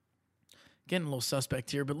getting a little suspect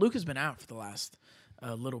here. But Luka's been out for the last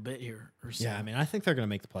little bit here or so. Yeah, I mean, I think they're going to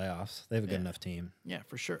make the playoffs. They have a good enough team. Yeah,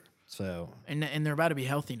 for sure. So, and they're about to be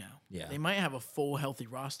healthy now. Yeah. They might have a full healthy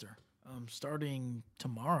roster starting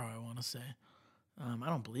tomorrow, I want to say. I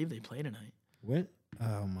don't believe they play tonight.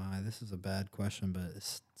 oh my, this is a bad question, but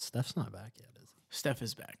Steph's not back yet, is he? Steph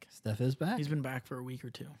is back. Steph is back? He's been back for a week or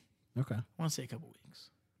two. Okay. I want to say a couple weeks.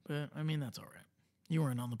 But, I mean, that's all right. You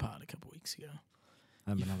weren't on the pod a couple weeks ago.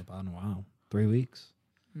 I haven't been on the pod in a while. 3 weeks.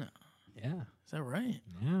 No. Yeah. Is that right?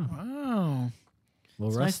 Yeah. Wow. A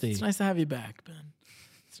little rusty. It's nice to have you back, Ben.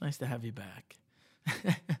 It's nice to have you back.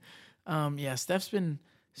 Yeah, Steph's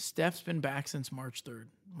been back since March 3rd,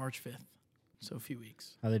 March 5th. So a few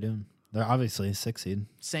weeks. How they doing? They're obviously a 6 seed.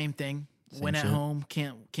 Same thing. Same Win at shit. home,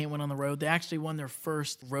 can't win on the road. They actually won their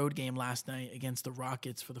first road game last night against the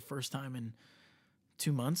Rockets for the first time in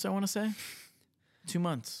 2 months, I want to say. 2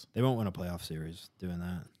 months. They won't win a playoff series doing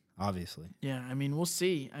that, obviously. Yeah, I mean, we'll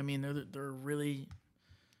see. I mean, they're a really,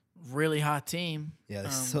 really hot team. Yeah, they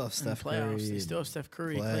still have in the Steph playoffs. Curry. They still have Steph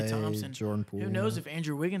Curry, Clay, Klay Thompson. Jordan Poole. Who knows if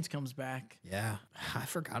Andrew Wiggins comes back? Yeah, I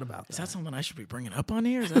forgot about Is that. that something I should be bringing up on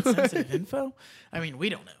here? Is that sensitive info? I mean, we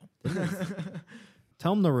don't know.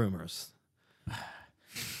 Tell them the rumors.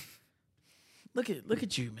 Look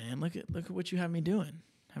at you, man. Look at what you have me doing.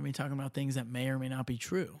 Have me talking about things that may or may not be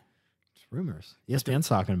true. It's rumors. ESPN's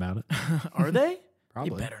talking about it. Are they?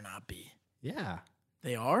 Probably. They better not be. Yeah,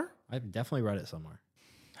 They are? I've definitely read it somewhere.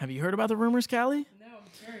 Have you heard about the rumors, Callie? No,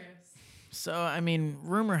 I'm curious. So, I mean,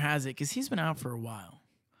 rumor has it, because he's been out for a while.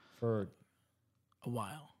 For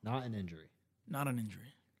not an injury. Not an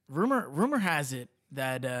injury. Rumor has it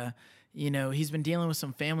that, he's been dealing with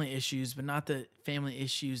some family issues, but not the family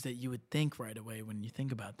issues that you would think right away when you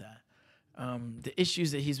think about that. The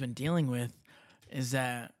issues that he's been dealing with is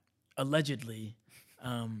that allegedly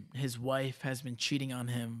his wife has been cheating on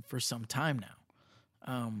him for some time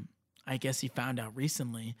now. I guess he found out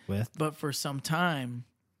recently, but for some time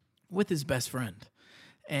with his best friend.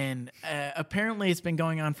 And apparently it's been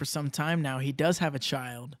going on for some time now. He does have a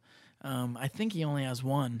child. I think he only has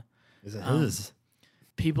one. Is it his?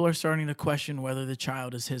 People are starting to question whether the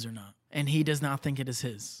child is his or not. And he does not think it is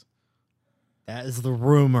his. That is the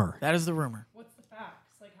rumor. That is the rumor. What's the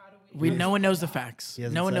facts? Like, how do we? No one knows the facts. He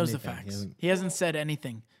hasn't No one said knows the anything. facts. He hasn't said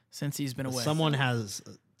anything since he's been away. Someone has.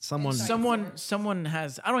 Someone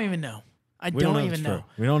has. I don't even know. I We don't don't know if even it's know. true.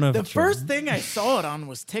 We don't know if The it's true. first thing I saw it on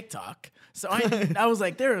was TikTok. So I was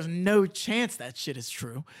like, there is no chance that shit is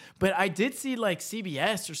true. But I did see like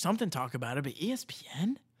CBS or something talk about it. But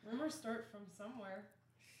ESPN? Rumors start from somewhere.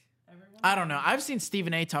 Everyone. I don't know. I've seen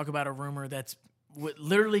Stephen A. talk about a rumor that's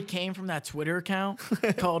literally came from that Twitter account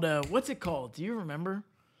called, what's it called? Do you remember?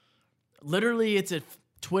 Literally, it's a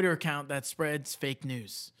Twitter account that spreads fake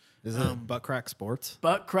news. Is it Butt Crack Sports?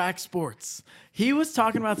 Butt Crack Sports. He was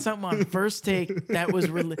talking about something on First Take that was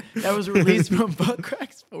released from Butt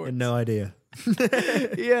Crack Sports. No idea.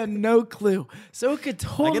 He had no clue. So it could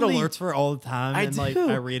totally. I get alerts for it all the time. I and do. like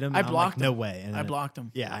I read them. I and I'm blocked like, no them. way. And I then blocked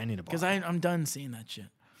them. Yeah, I need to block. Because I'm done seeing that shit.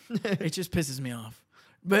 It just pisses me off.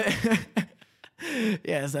 But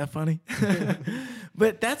yeah, is that funny?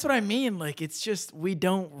 But that's what I mean. Like, it's just we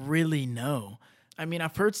don't really know. I mean,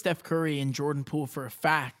 I've heard Steph Curry and Jordan Poole for a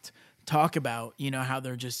fact talk about, how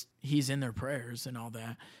they're just, he's in their prayers and all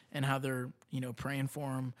that, and how they're, praying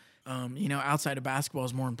for him. Outside of basketball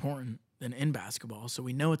is more important than in basketball. So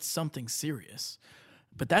we know it's something serious.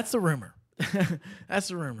 But that's the rumor. That's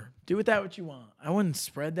the rumor. Do with that what you want. I wouldn't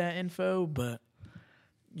spread that info, but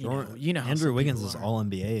you know how Andrew some Wiggins people is are. all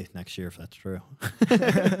NBA next year, if that's true.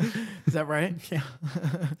 Is that right? Yeah,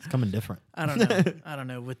 it's coming different. I don't know. I don't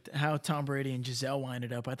know. With how Tom Brady and Giselle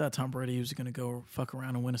winded up, I thought Tom Brady was going to go fuck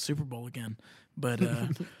around and win a Super Bowl again, but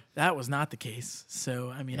that was not the case.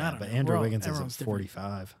 So I mean, I don't but know. Andrew Wiggins is at everyone's different.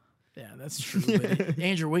 45. Yeah, that's true. But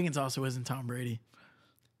Andrew Wiggins also isn't Tom Brady.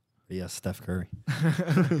 Yes, Steph Curry.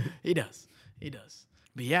 He does.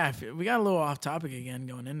 But yeah, we got a little off topic again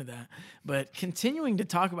going into that. But continuing to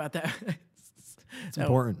talk about that, It's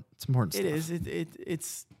important. It's important it stuff. is.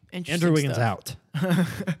 It's interesting. Andrew Wiggins stuff. out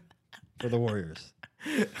for the Warriors.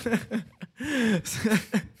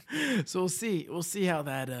 So we'll see. We'll see how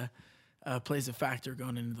that plays a factor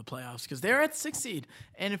going into the playoffs, because they're at 6 seed.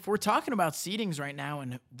 And if we're talking about seedings right now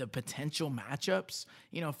and the potential matchups,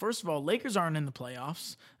 first of all, Lakers aren't in the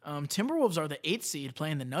playoffs. Timberwolves are the 8th seed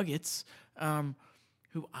playing the Nuggets,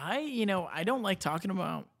 who I don't like talking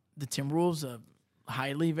about the Timberwolves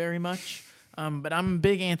highly very much, but I'm a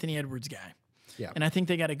big Anthony Edwards guy. Yeah. And I think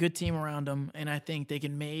they got a good team around them, and I think they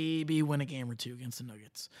can maybe win a game or two against the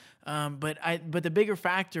Nuggets. But the bigger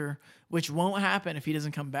factor, which won't happen if he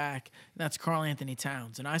doesn't come back, that's Karl Anthony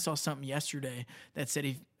Towns. And I saw something yesterday that said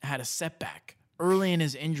he had a setback early in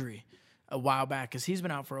his injury a while back because he's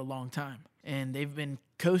been out for a long time, and they've been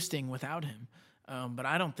coasting without him. But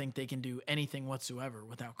I don't think they can do anything whatsoever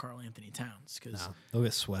without Karl Anthony Towns because No, they'll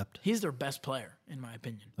get swept. he's their best player, in my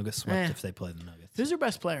opinion. They'll get swept Eh. if they play the Nuggets. Who's their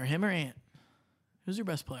best player, him or Ant? Who's their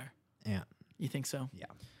best player? Ant. You think so? Yeah.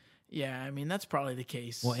 Yeah, I mean, that's probably the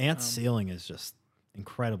case. Well, Ant's ceiling is just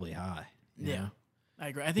incredibly high. you Yeah, know? I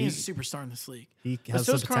agree. I think he's a superstar in this league. He But has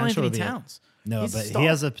so the is Karl potential Anthony to be. Towns. No, He's a but star. he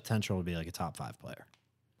has the potential to be like a top 5 player.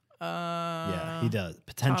 Yeah, he does.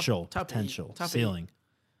 Potential, top eight. potential, Top eight. ceiling.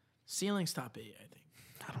 Ceiling's top 8, I think.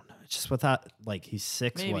 I don't know. It's just without like he's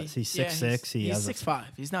 6. Maybe. What? He's Yeah, 6'6". He he's has 6'5".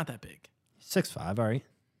 He's not that big. 6'5". All right,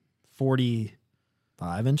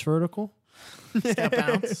 45-inch vertical. He's got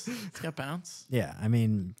bounce. He's got bounce. Yeah, I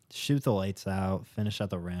mean, shoot the lights out, finish at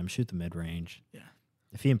the rim, shoot the mid range. Yeah.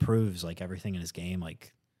 If he improves like everything in his game,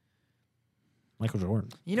 like Michael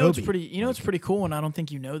Jordan. You know, it's Kobe. pretty. You know, it's pretty cool, and I don't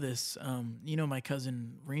think you know this. You know, my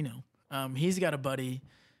cousin Reno. He's got a buddy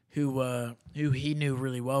who he knew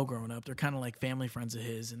really well growing up. They're kind of like family friends of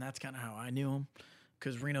his, and that's kind of how I knew him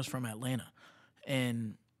because Reno's from Atlanta,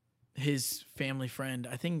 and his family friend,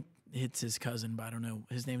 I think it's his cousin, but I don't know.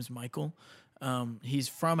 His name's Michael. He's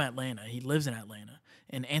from Atlanta. He lives in Atlanta,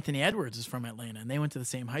 and Anthony Edwards is from Atlanta, and they went to the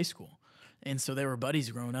same high school, and so they were buddies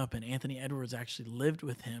growing up. And Anthony Edwards actually lived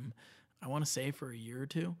with him, I want to say, for a year or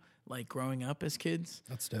two, like growing up as kids.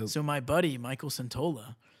 That's dope. So my buddy Michael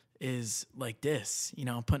Santola is like this, you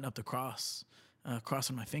know, I'm putting up the cross,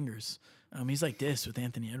 crossing my fingers. He's like this with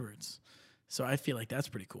Anthony Edwards. So I feel like that's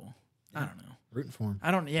pretty cool. I don't know. Rooting for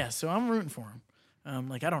him. Yeah, so I'm rooting for him.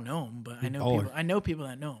 Like I don't know him, but I know baller. people. I know people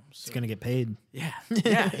that know him. So He's gonna get paid. yeah,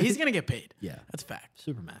 yeah, he's gonna get paid. Yeah, That's a fact.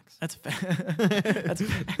 Supermax. That's a fact. That's a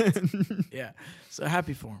fact. Yeah. So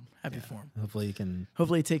happy for him. Happy for him. Hopefully, he can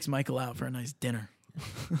Hopefully he takes Michael out for a nice dinner.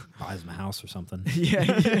 buys him a house or something.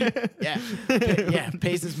 Yeah. Yeah.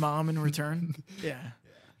 Pays his mom in return.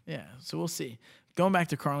 Yeah. So we'll see. Going back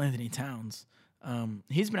to Karl Anthony Towns,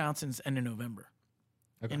 he's been out since end of November.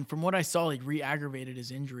 Okay. And from what I saw, he re-aggravated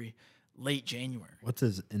his injury late January. What's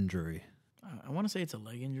his injury? I want to say it's a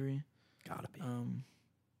leg injury. Gotta be.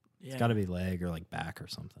 Yeah. It's gotta be leg or like back or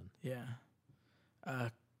something. Yeah.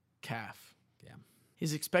 Calf. Yeah.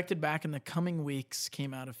 He's expected back in the coming weeks,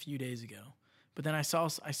 came out a few days ago. But then I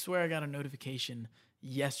swear I got a notification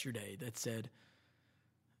yesterday that said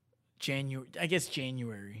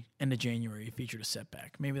January, end of January, featured a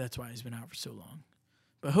setback. Maybe that's why he's been out for so long.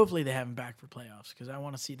 But hopefully they have him back for playoffs because I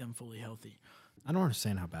want to see them fully healthy. I don't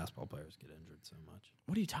understand how basketball players get injured so much.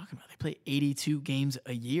 What are you talking about? They play 82 games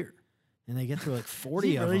a year. And they get through like 40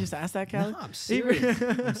 Did you of really them. just ask that, Callie? No, I'm serious.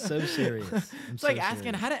 I'm so serious. It's like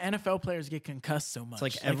asking, how do NFL players get concussed so much?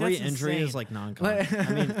 It's like every that's injury insane. is like non-contact.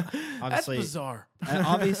 I mean, That's obviously, bizarre.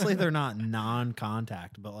 obviously they're not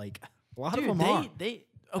non-contact, but like a lot of them are. They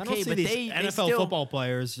I don't okay, see but these they NFL still, football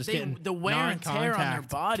players just getting the wear and tear on their non-contact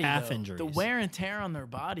body, calf though. injuries. The wear and tear on their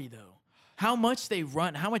body, though. How much they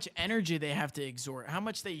run, how much energy they have to exert, how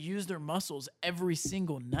much they use their muscles every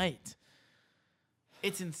single night.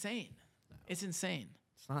 It's insane. It's insane.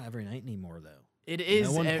 It's not every night anymore, though. It is.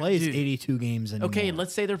 No one plays dude. 82 games anymore. Okay,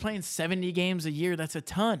 let's say they're playing 70 games a year. That's a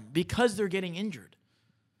ton because they're getting injured.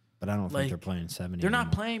 But I don't think like, they're playing 70. They're not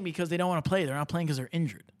anymore. playing because they don't want to play. They're not playing because they're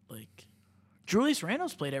injured. Like Julius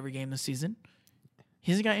Randle's played every game this season.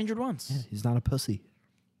 He hasn't got injured once. Yeah, he's not a pussy.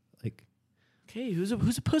 Like Okay, who's a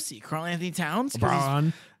pussy? Karl Anthony Towns?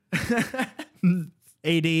 'Cause LeBron,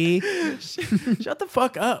 AD, shut the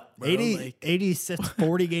fuck up, bro. 80, Like, 80 sits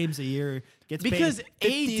 40 games a year. Gets because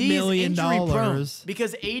paid AD $50 million. is injury prone.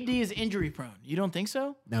 Because AD is injury prone. You don't think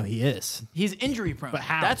so? No, he is. He's injury prone. But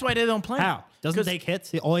how? That's why they don't play. How? Doesn't 'Cause take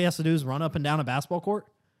hits. All he has to do is run up and down a basketball court.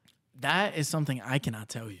 That is something I cannot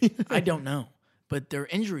tell you. I don't know. But they're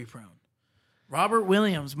injury prone. Robert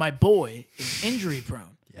Williams, my boy, is injury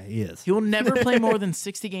prone. Yeah, he is. He will never play more than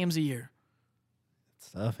 60 games a year.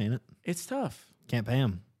 It's tough, ain't it? It's tough. Can't pay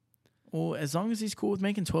him. Well, as long as he's cool with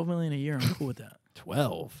making $12 million a year, I'm cool with that.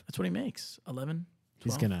 12. That's what he makes. 11.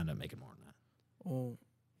 He's 12? going to end up making more than that. Well,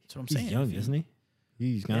 that's what I'm He's saying. young, isn't he?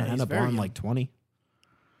 He's going to Yeah, end he's up very on young. like 20.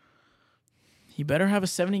 He better have a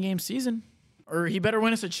 70-game season, or he better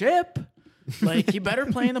win us a chip. Like, he better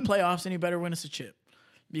play in the playoffs, and he better win us a chip.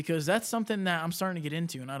 Because that's something that I'm starting to get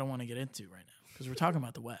into, and I don't want to get into right now. Because we're talking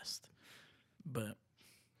about the West. But,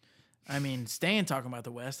 I mean, staying talking about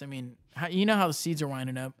the West, I mean, you know how the seeds are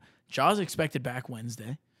winding up. Jaws expected back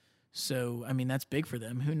Wednesday. So, I mean, that's big for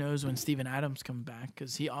them. Who knows when Steven Adams comes back,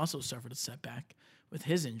 because he also suffered a setback with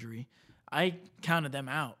his injury. I counted them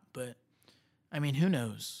out, but, I mean, who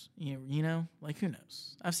knows? You know, like, who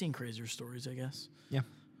knows? I've seen crazier stories, I guess. Yeah.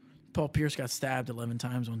 Paul Pierce got stabbed 11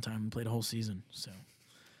 times one time and played a whole season, so.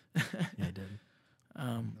 Yeah, he did.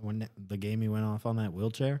 When the game he went off on that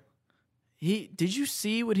wheelchair? Did you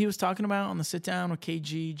see what he was talking about on the sit-down with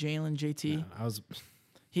KG, Jalen, JT?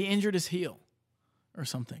 He injured his heel or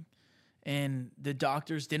something. And the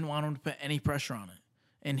doctors didn't want him to put any pressure on it.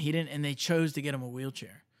 And he didn't, and they chose to get him a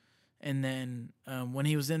wheelchair. And then when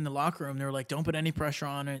he was in the locker room, they were like, don't put any pressure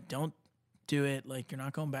on it. Don't do it. Like, you're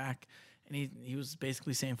not going back. And he was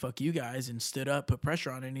basically saying, fuck you guys, and stood up, put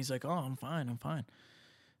pressure on it. And he's like, oh, I'm fine.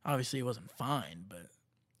 Obviously, he wasn't fine, but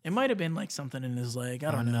it might have been like something in his leg.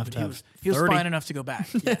 I don't know. But he was fine enough to go back.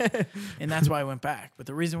 Yeah. And that's why he went back. But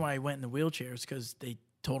the reason why he went in the wheelchair is because they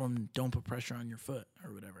told him, don't put pressure on your foot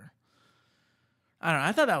or whatever. I don't know.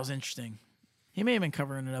 I thought that was interesting. He may have been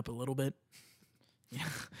covering it up a little bit. Yeah.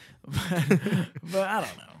 but I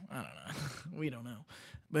don't know. We don't know.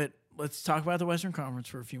 But let's talk about the Western Conference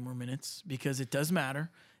for a few more minutes because it does matter.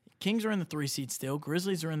 Kings are in the 3 seed still.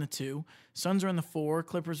 Grizzlies are in the 2. Suns are in the 4.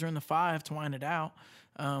 Clippers are in the 5 to wind it out.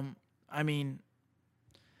 I mean,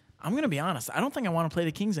 I'm going to be honest. I don't think I want to play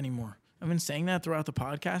the Kings anymore. I've been saying that throughout the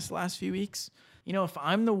podcast the last few weeks. You know, if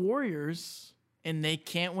I'm the Warriors and they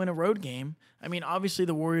can't win a road game, I mean, obviously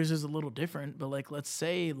the Warriors is a little different, but like, let's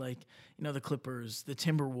say like, you know, the Clippers, the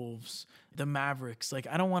Timberwolves, the Mavericks, like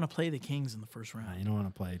I don't want to play the Kings in the first round. You don't want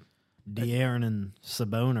to play De'Aaron and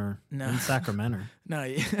Sabonis in Sacramento. No,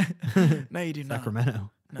 no, you do not.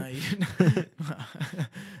 Sacramento. No, you do not.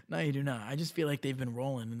 No, you do not. I just feel like they've been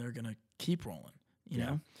rolling and they're going to keep rolling, you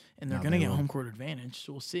know? And they're going to get home court advantage,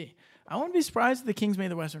 so we'll see. I wouldn't be surprised if the Kings made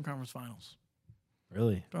the Western Conference Finals.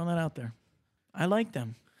 Really? Throwing that out there. I like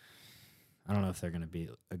them. I don't know if they're going to be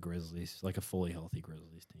a Grizzlies, like a fully healthy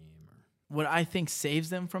Grizzlies team. What I think saves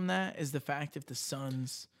them from that is the fact if the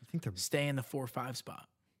Suns stay in the 4-5 spot.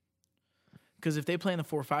 Because if they play in the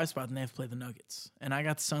 4-5 spot, then they have to play the Nuggets. And I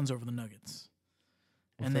got the Suns over the Nuggets.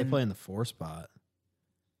 Well, and if they play in the 4 spot.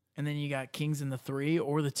 And then you got Kings in the 3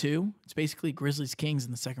 or the 2. It's basically Grizzlies Kings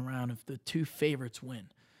in the second round if the 2 favorites win.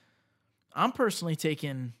 I'm personally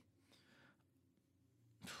taking,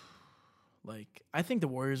 like, I think the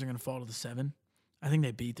Warriors are going to fall to the 7. I think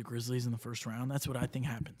they beat the Grizzlies in the first round. That's what I think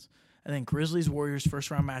happens. I think Grizzlies-Warriors first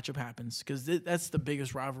round matchup happens because that's the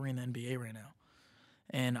biggest rivalry in the NBA right now.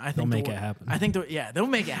 And I think they'll make it happen. I think they'll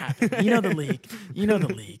make it happen. You know the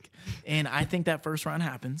league. And I think that first round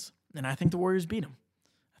happens. And I think the Warriors beat them.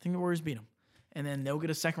 And then they'll get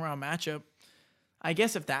a second round matchup. I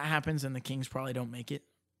guess if that happens, then the Kings probably don't make it.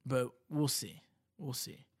 But we'll see.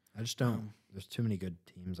 I just don't. There's too many good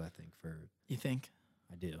teams, I think, for. You think?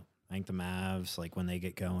 I do. I think the Mavs, like when they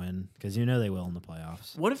get going, because you know they will in the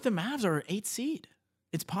playoffs. What if the Mavs are an 8 seed?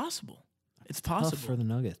 It's possible. It's possible. Tough for the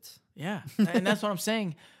Nuggets. Yeah. And that's what I'm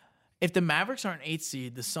saying. If the Mavericks are an 8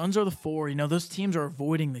 seed, the Suns are the 4, you know, those teams are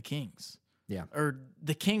avoiding the Kings. Yeah. Or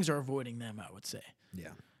the Kings are avoiding them, I would say.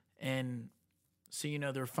 Yeah. And so, you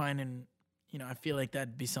know, they're finding, you know, I feel like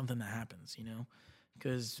that'd be something that happens, you know,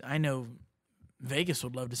 because I know Vegas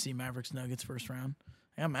would love to see Mavericks Nuggets first round.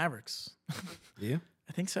 I got Mavericks. Yeah.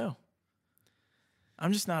 I think so.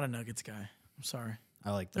 I'm just not a Nuggets guy. I'm sorry.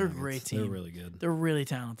 I like They're Nuggets. A great team. They're really good. They're really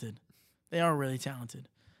talented. They are really talented.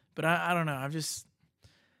 But I don't know. I've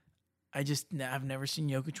never seen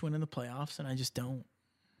Jokic win in the playoffs, and I just don't.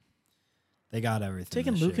 They got everything.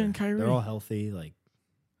 Taking Luka and Kyrie. They're all healthy. Like.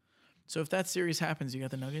 So if that series happens, you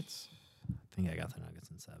got the Nuggets? I think I got the Nuggets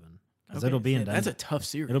in 7. Because okay. it'll be in Denver. That's a tough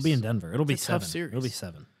series. It'll be in Denver. It'll be 7. Tough series. It'll be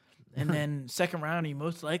 7. And then second round, you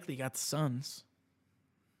most likely got the Suns.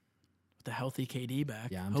 With the healthy KD back.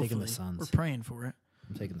 Yeah, I'm taking the Suns. We're praying for it.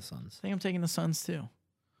 I'm taking the Suns. I think I'm taking the Suns too.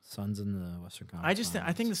 Suns in the Western Conference.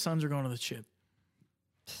 I think the Suns are going to the chip.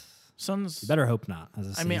 Suns. You better hope not.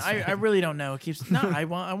 I really don't know. It keeps I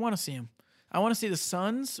want to see them. I want to see the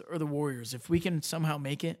Suns or the Warriors if we can somehow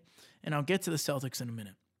make it. And I'll get to the Celtics in a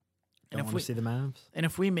minute. Don't want to see the Mavs. And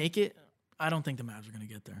if we make it, I don't think the Mavs are going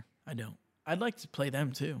to get there. I don't. I'd like to play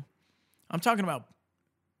them too. I'm talking about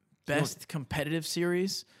best competitive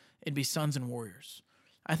series. It'd be Suns and Warriors.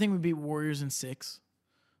 I think we'd beat Warriors in 6.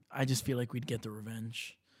 I just feel like we'd get the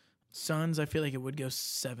revenge. Suns, I feel like it would go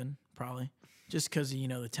 7, probably, just because of, you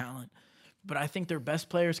know, the talent. But I think their best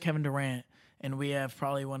player is Kevin Durant, and we have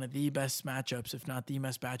probably one of the best matchups, if not the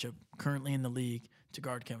best matchup, currently in the league to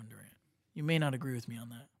guard Kevin Durant. You may not agree with me on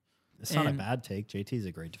that. It's not a bad take. JT's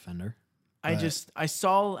a great defender. I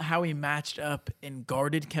saw how he matched up and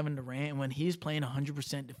guarded Kevin Durant, and when he's playing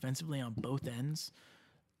 100% defensively on both ends,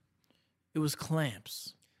 It was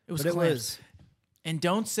clamps. It was But it clamps. was. And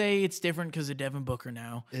don't say it's different because of Devin Booker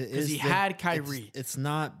now, because he had Kyrie. It's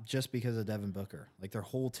not just because of Devin Booker. Like, their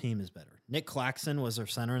whole team is better. Nick Claxton was their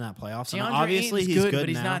center in that playoffs. And DeAndre obviously, Ayton's he's good, but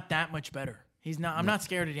he's now. not that much better. He's not. I'm not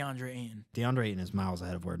scared of DeAndre Ayton. DeAndre Ayton is miles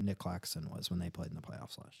ahead of where Nick Claxton was when they played in the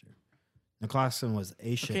playoffs last year. Nick Claxton was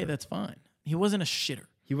a shitter. Okay, that's fine. He wasn't a shitter.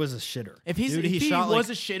 He was a shitter. If he shot was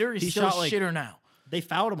like, a shitter, he's he still a shot like- shitter now. They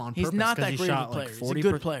fouled him on purpose. He's not 'cause that he great of a shot player. like He's a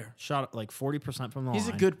good player. Shot like 40% from the He's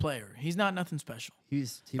line. a good player. He's not nothing special. He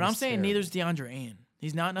But I'm was saying terrible. neither's DeAndre Ayton.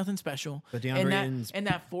 He's not nothing special. But and DeAndre that, Ayton's- and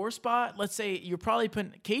that 4 spot, let's say you're probably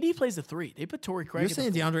putting KD plays the 3. They put Torrey Craig. You're at the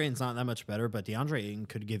saying 4. DeAndre Ayton's not that much better, but DeAndre Ayton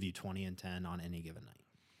could give you 20 and 10 on any given night.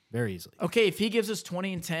 Very easily. Okay, if he gives us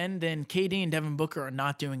 20 and 10, then KD and Devin Booker are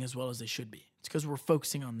not doing as well as they should be. It's because we're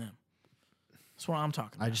focusing on them. That's what I'm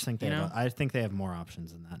talking about. I just think you know? I think they have more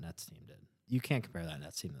options than that Nets team did. You can't compare that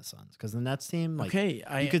Nets team to the Suns because the Nets team, like, Okay,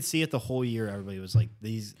 you could see it the whole year. Everybody was like,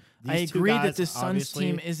 these I two agree guys, that this Suns obviously-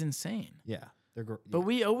 team is insane. Yeah, they're. But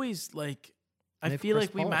we always like. I They have feel Chris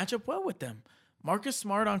like we Paul. match up well with them. Marcus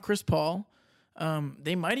Smart on Chris Paul.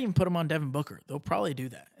 They might even put him on Devin Booker. They'll probably do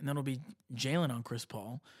that, and then it'll be Jalen on Chris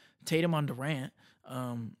Paul, Tatum on Durant.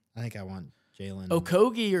 I think I want Jalen.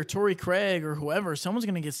 Okogie or Torrey Craig or whoever. Someone's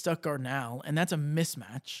going to get stuck guard now, and that's a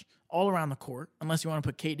mismatch all around the court. Unless you want to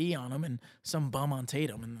put KD on him and some bum on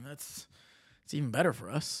Tatum, and it's even better for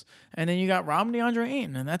us. And then you got Rob and DeAndre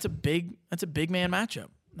Ayton, and that's a big man matchup.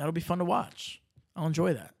 That'll be fun to watch. I'll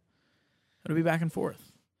enjoy that. It'll be back and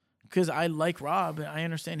forth because I like Rob, and I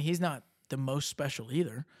understand he's not the most special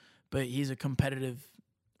either, but he's a competitive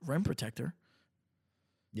rim protector.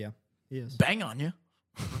 Yeah, he is. Bang on you.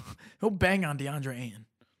 He'll bang on DeAndre Ayton.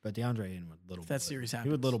 But DeAndre Ayton would little. If that boy series him. He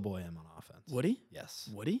happens. would little boy him on offense. Would he? Yes.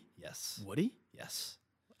 Would he? Yes. Would he? Yes.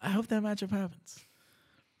 I hope that matchup happens.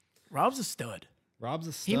 Rob's a stud. Rob's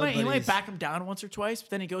a stud. He but might he's- back him down once or twice, but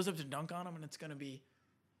then he goes up to dunk on him, and it's going to be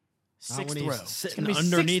not sixth when row. he's It's sitting going to be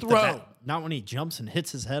underneath sixth the row. bat. Not when he jumps and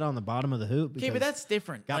hits his head on the bottom of the hoop. Okay, but because that's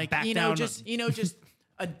different. got Like back you know, down just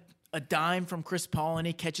a dime from Chris Paul, and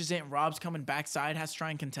he catches it, and Rob's coming backside, has to try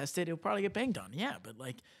and contest it. He'll probably get banged on. Yeah, but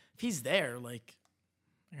like if he's there, like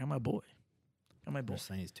I got my boy. Got my boy. They're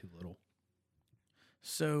saying he's too little.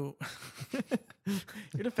 So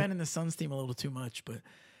you're defending the Suns team a little too much, but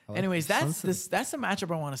I like anyways, the that's Suns. that's the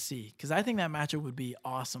matchup I want to see because I think that matchup would be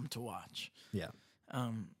awesome to watch. Yeah.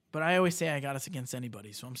 But I always say I got us against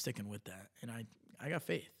anybody, so I'm sticking with that, and I got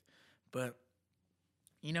faith. But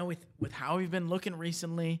you know, with how we've been looking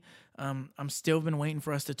recently, I'm still been waiting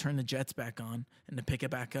for us to turn the Jets back on and to pick it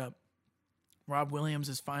back up. Rob Williams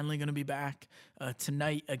is finally going to be back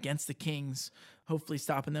tonight against the Kings, hopefully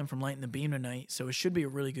stopping them from lighting the beam tonight. So it should be a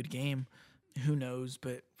really good game. Who knows?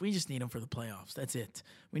 But we just need him for the playoffs. That's it.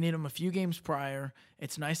 We need him a few games prior.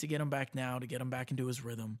 It's nice to get him back now, to get him back into his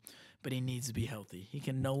rhythm. But he needs to be healthy. He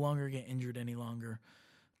can no longer get injured any longer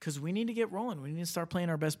because we need to get rolling. We need to start playing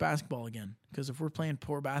our best basketball again because if we're playing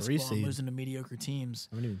poor basketball and seed. losing to mediocre teams,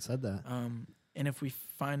 I haven't even said that. and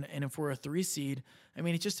if we're a 3 seed, I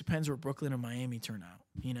mean, it just depends where Brooklyn and Miami turn out.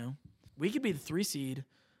 You know, we could be the 3 seed,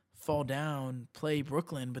 fall down, play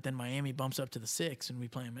Brooklyn, but then Miami bumps up to the 6 and we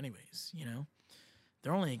play them anyways. You know,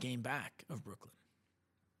 they're only a game back of Brooklyn,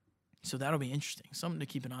 so that'll be interesting. Something to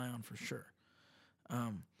keep an eye on for sure.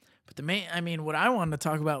 But what I wanted to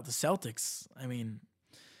talk about with the Celtics,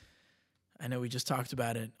 I know we just talked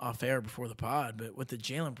about it off air before the pod, but with the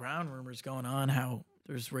Jaylen Brown rumors going on, how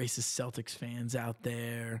there's racist Celtics fans out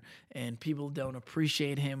there and people don't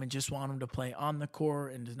appreciate him and just want him to play on the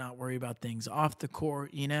court and does not worry about things off the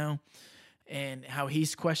court, you know, and how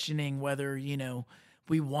he's questioning whether, you know,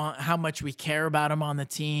 how much we care about him on the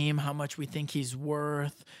team, how much we think he's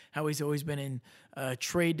worth, how he's always been in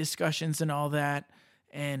trade discussions and all that.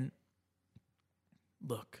 And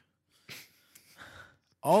look,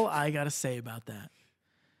 all I got to say about that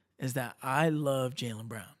is that I love Jaylen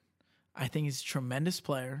Brown. I think he's a tremendous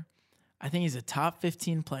player. I think he's a top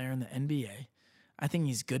 15 player in the NBA. I think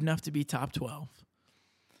he's good enough to be top 12.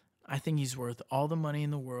 I think he's worth all the money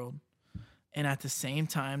in the world. And at the same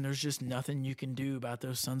time, there's just nothing you can do about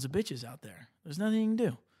those sons of bitches out there. There's nothing you can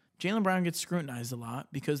do. Jaylen Brown gets scrutinized a lot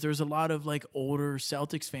because there's a lot of like older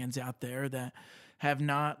Celtics fans out there that have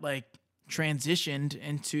not like transitioned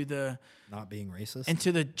into the Not being racist.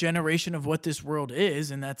 into the generation of what this world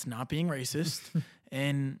is, and that's not being racist.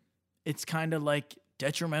 And it's kind of like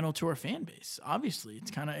detrimental to our fan base. Obviously,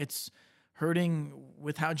 it's hurting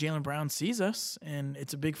with how Jaylen Brown sees us, and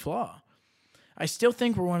it's a big flaw. I still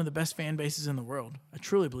think we're one of the best fan bases in the world. I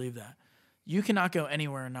truly believe that. You cannot go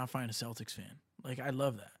anywhere and not find a Celtics fan. Like, I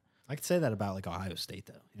love that. I could say that about like Ohio State,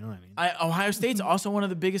 though. You know what I mean? Ohio State's also one of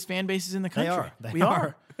the biggest fan bases in the country. are. They we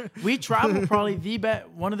are. We travel probably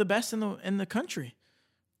one of the best in the country.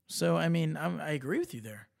 So I mean, I agree with you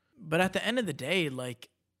there. But at the end of the day, like,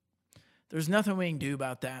 there's nothing we can do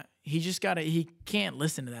about that. He can't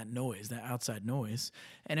listen to that noise, that outside noise.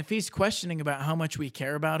 And if he's questioning about how much we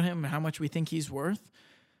care about him and how much we think he's worth,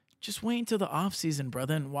 just wait until the offseason,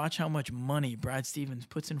 brother, and watch how much money Brad Stevens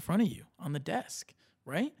puts in front of you on the desk,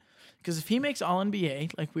 right? Because if he makes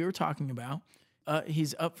All-NBA, like we were talking about,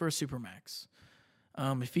 he's up for a Supermax.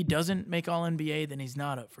 If he doesn't make All-NBA, then he's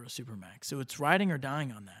not up for a Supermax. So it's riding or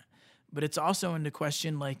dying on that. But it's also into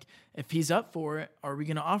question, like, if he's up for it, are we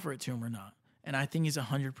going to offer it to him or not? And I think he's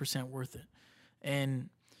 100% worth it. And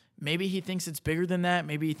maybe he thinks it's bigger than that.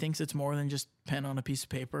 Maybe he thinks it's more than just pen on a piece of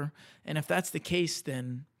paper. And if that's the case,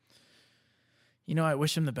 then, you know, I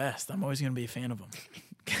wish him the best. I'm always going to be a fan of him.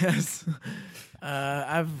 Because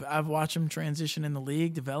I've watched him transition in the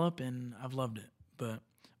league, develop, and I've loved it. But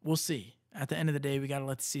we'll see. At the end of the day, we got to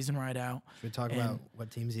let the season ride out. Should we talk about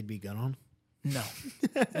what teams he'd be good on? No,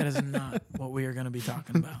 that is not what we are going to be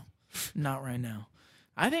talking about. Not right now.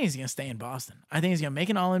 I think he's going to stay in Boston. I think he's going to make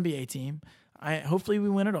an All-NBA team. Hopefully we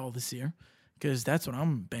win it all this year, because that's what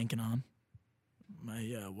I'm banking on.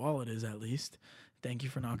 My wallet is, at least. Thank you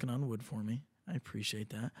for knocking on wood for me. I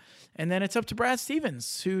appreciate that. And then it's up to Brad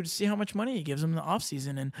Stevens to see how much money he gives him in the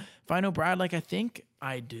offseason. And if I know Brad like I think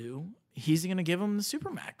I do, he's going to give him the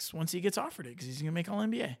Supermax once he gets offered it, because he's going to make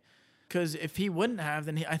All-NBA. Because if he wouldn't have,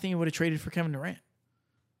 then I think he would have traded for Kevin Durant.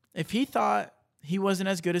 If he thought he wasn't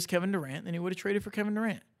as good as Kevin Durant, then he would have traded for Kevin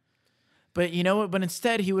Durant. But you know what? But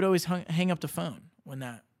instead, he would always hang up the phone when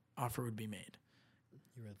that offer would be made.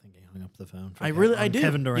 You really think he hung up the phone? I do.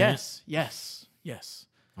 Kevin Durant? Yes.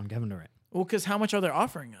 On Kevin Durant. Well, because how much are they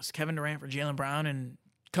offering us? Kevin Durant for Jaylen Brown and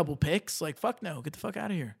a couple picks? Like, fuck no. Get the fuck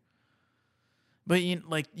out of here. But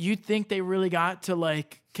you think they really got to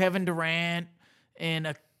like Kevin Durant and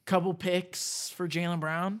a couple picks for Jaylen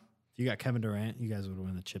Brown? If you got Kevin Durant, you guys would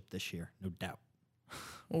win the chip this year, no doubt.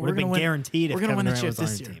 Well, would have been guaranteed if Kevin Durant was on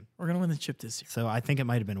your team. We're going to win the chip this year. So I think it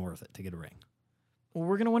might have been worth it to get a ring. Well,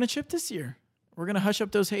 we're going to win a chip this year. We're going to hush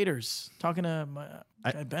up those haters. Talking to my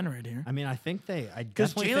guy Ben right here. I mean, I think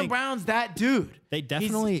because Jaylen Brown's that dude. They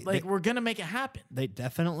definitely we're going to make it happen. They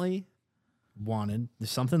definitely wanted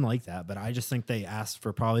something like that, but I just think they asked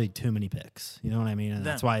for probably too many picks. You know what I mean? And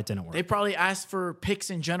that's why it didn't work. They probably asked for picks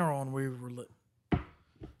in general, and we were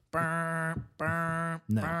burr.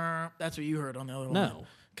 That's what you heard on the other line. No.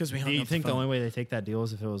 Because we hung Do you up think the the phone. only way they take that deal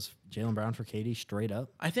is if it was Jaylen Brown for KD straight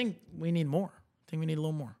up? I think we need more. I think we need a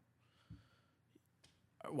little more.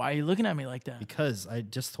 Why are you looking at me like that? Because I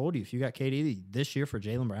just told you, if you got KD this year for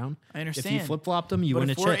Jaylen Brown, I understand. if you flip-flopped him, you win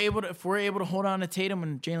a chip. If we're able to hold on to Tatum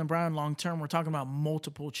and Jaylen Brown long term, we're talking about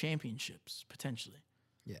multiple championships potentially.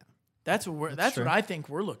 Yeah. That's what I think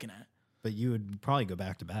we're looking at. But you would probably go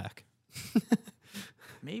back-to-back.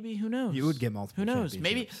 Maybe, who knows? You would get multiple. Who knows?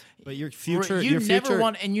 Maybe. But your future, you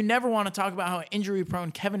never want to talk about how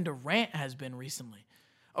injury-prone Kevin Durant has been recently.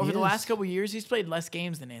 Over the last couple of years, he's played less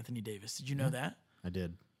games than Anthony Davis. Did you know that? I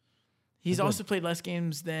did. He's also played less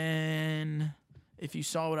games than, if you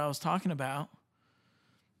saw what I was talking about,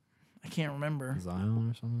 I can't remember.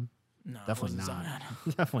 Zion or something? No, definitely not. Zion.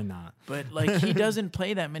 Definitely not. But like, he doesn't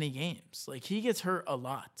play that many games. Like, he gets hurt a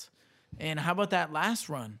lot. And how about that last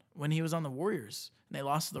run when he was on the Warriors and they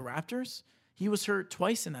lost to the Raptors? He was hurt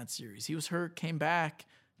twice in that series. He was hurt, came back,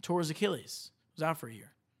 tore his Achilles, was out for a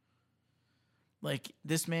year. Like,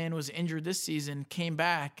 this man was injured this season, came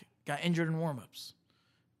back, got injured in warmups.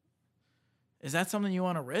 Is that something you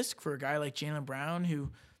want to risk for a guy like Jaylen Brown,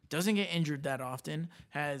 who doesn't get injured that often,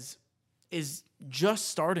 is just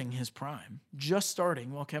starting his prime,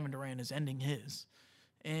 while Kevin Durant is ending his?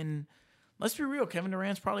 And let's be real, Kevin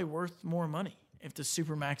Durant's probably worth more money if the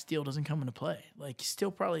Supermax deal doesn't come into play. Like, he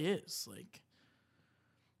still probably is. Like,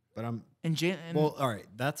 but I'm well. All right,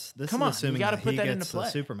 this come is on, assuming you got to that put he that gets into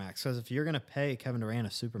play. the Supermax. Because if you're gonna pay Kevin Durant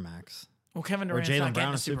a Supermax, well, Kevin Durant's Jaylen not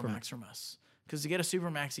Brown getting a a Supermax from us. Because to get a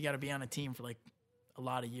Supermax, you got to be on a team for like a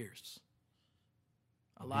lot of years.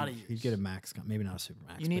 A lot of years. He'd get a max, maybe not a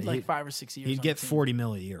Supermax. You need like 5 or 6 years. He'd get $40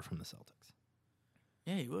 million a year from the Celtics.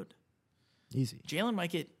 Yeah, he would. Easy. Jaylen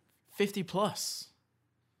might get 50 plus.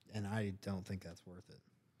 And I don't think that's worth it.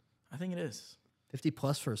 I think it is. 50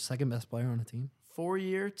 plus for a second best player on a team?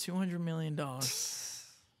 4-year, $200 million.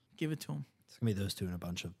 Give it to him. It's going to be those two and a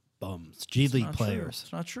bunch of bums. G League players.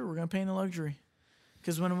 It's not true. We're going to pay in the luxury.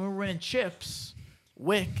 Because when we're winning chips,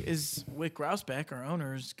 Wick Grousbeck, our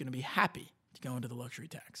owner, is going to be happy to go into the luxury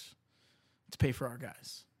tax to pay for our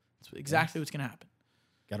guys. That's exactly what's going to happen.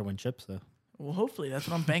 Got to win chips, though. Well, hopefully that's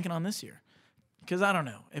what I'm banking on this year. Because I don't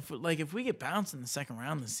know if we get bounced in the second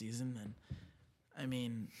round this season, then I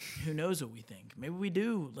mean, who knows what we think? Maybe we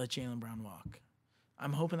do let Jaylen Brown walk.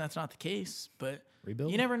 I'm hoping that's not the case, but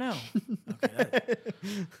Rebuild? you never know. Okay,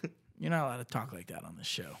 you're not allowed to talk like that on this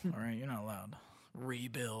show. All right, you're not allowed.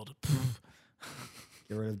 Rebuild.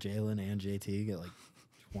 Get rid of Jalen and JT. Get like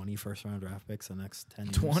 20 first-round draft picks the next 10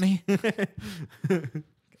 years. 20? I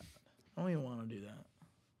don't even want to do that.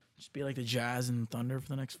 Just be like the Jazz and Thunder for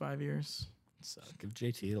the next 5 years. Suck. Give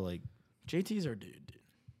JT to like. JT's our dude.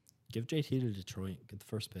 Give JT to Detroit. Get the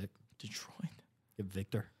first pick. Detroit. Give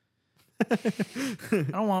Victor. I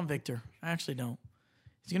don't want Victor. I actually don't.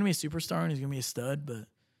 He's gonna be a superstar and he's gonna be a stud, but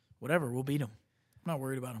whatever, we'll beat him. I'm not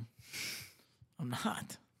worried about him. I'm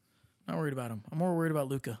not worried about him. I'm more worried about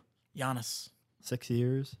Luka, Giannis. 6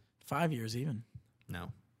 years? 5 years even.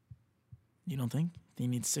 No. You don't think he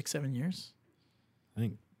needs 6-7 years? I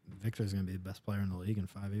think Victor's going to be the best player in the league in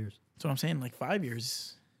 5 years. That's what I'm saying. Like 5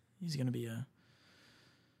 years, he's gonna be a.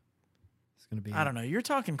 It's going to be. I don't know. You're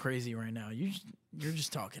talking crazy right now. You're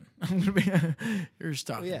just talking. You're just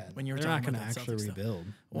talking. Yeah, when you were they're talking not going about to that actually Celtics stuff. rebuild.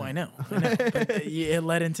 Well, I know. But it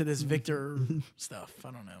led into this Victor stuff. I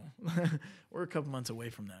don't know. We're a couple months away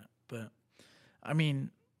from that. But, I mean,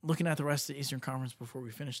 looking at the rest of the Eastern Conference before we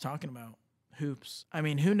finish talking about hoops, I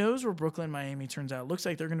mean, who knows where Brooklyn, Miami turns out. It looks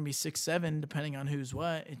like they're going to be 6-7 depending on who's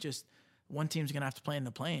what. It just, one team's going to have to play in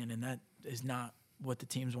the play-in, and that is not what the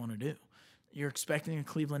teams want to do. You're expecting a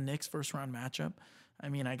Cleveland Knicks first-round matchup. I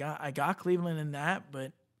mean, I got Cleveland in that,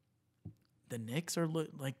 but the Knicks are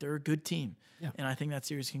like they're a good team. Yeah. And I think that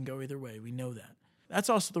series can go either way. We know that. That's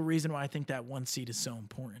also the reason why I think that one seed is so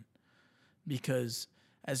important. Because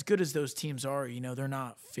as good as those teams are, they're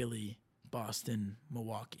not Philly, Boston,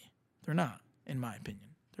 Milwaukee. They're not, in my opinion.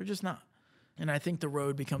 They're just not. And I think the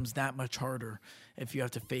road becomes that much harder if you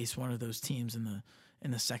have to face one of those teams in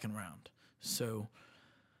the second round. So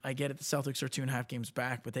I get it, the Celtics are 2.5 games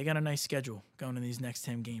back, but they got a nice schedule going in these next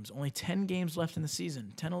 10 games. Only 10 games left in the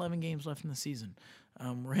season, 10, 11 games left in the season.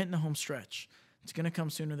 We're hitting the home stretch. It's going to come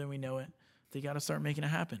sooner than we know it. They got to start making it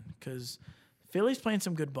happen because Philly's playing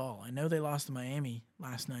some good ball. I know they lost to Miami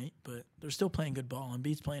last night, but they're still playing good ball.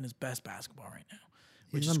 Embiid's playing his best basketball right now,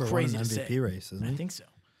 which He's is number crazy one in to the MVP say. race, isn't he? I think so.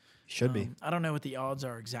 Should be. I don't know what the odds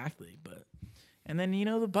are exactly, but and then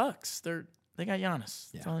the Bucks. They got Giannis.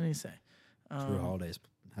 That's all I need to say. Drew Holiday's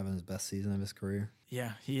having his best season of his career.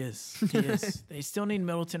 Yeah, he is. He is. They still need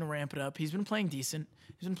Middleton to ramp it up. He's been playing decent.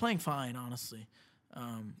 He's been playing fine, honestly.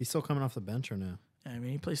 He's still coming off the bench or no? I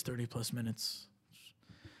mean, he plays 30-plus minutes.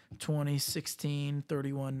 20, 16,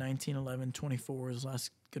 31, 19, 11, 24 his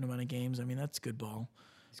last good amount of games. I mean, that's good ball.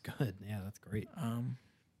 He's good. Yeah, that's great.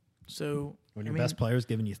 So When your best player's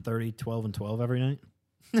giving you 30, 12, and 12 every night.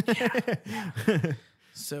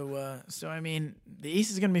 So I mean, the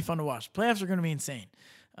East is going to be fun to watch. Playoffs are going to be insane.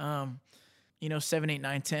 7, 8,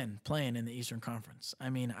 9, 10 playing in the Eastern Conference. I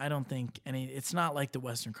mean, I don't think it's not like the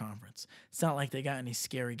Western Conference. It's not like they got any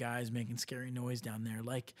scary guys making scary noise down there,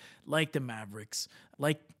 like the Mavericks,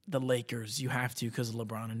 like the Lakers. You have to because of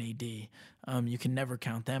LeBron and AD. You can never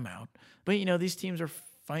count them out. But, these teams are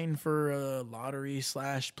fighting for a lottery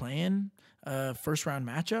 / play-in first-round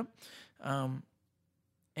matchup.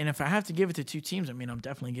 And if I have to give it to two teams, I mean, I'm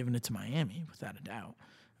definitely giving it to Miami, without a doubt.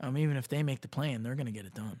 Even if they make the play-in, they're going to get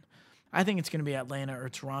it done. I think it's going to be Atlanta or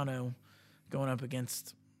Toronto going up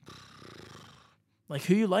against,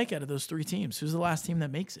 who you like out of those three teams? Who's the last team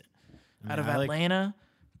that makes it? Out of Atlanta,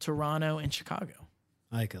 Toronto, and Chicago.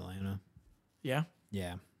 I like Atlanta. Yeah?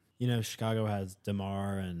 Yeah. Chicago has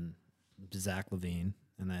DeMar and Zach LaVine,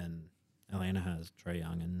 and then Atlanta has Trae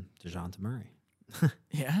Young and DeJounte Murray.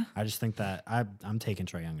 Yeah? I just think that I'm taking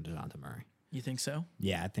Trae Young and DeJounte Murray. You think so?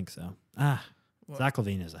 Yeah, I think so. Zach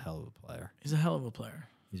LaVine is a hell of a player. He's a hell of a player.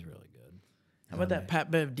 He's really good. How about that Pat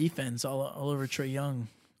Bev defense all over Trae Young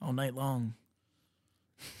all night long?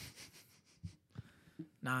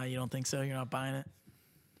 Nah, you don't think so? You're not buying it?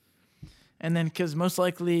 And then, because most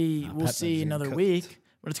likely we'll Pat see Bev's another getting week,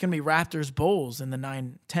 but it's going to be Raptors Bulls in the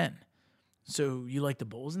 9-10. So you like the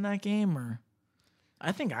Bulls in that game? Or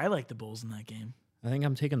I think I like the Bulls in that game. I think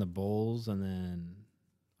I'm taking the Bulls, and then,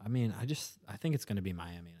 I think it's going to be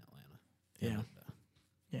Miami and Atlanta.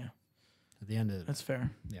 Yeah. At the end of That's fair.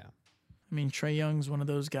 Yeah. I mean, Trae Young's one of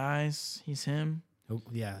those guys. He's him. Oh,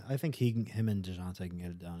 yeah, I think him and DeJounte can get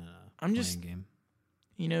it done in a playing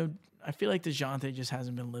game. I feel like DeJounte just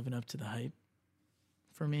hasn't been living up to the hype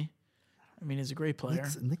for me. I mean, he's a great player.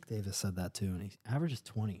 Nick Davis said that too, and he averages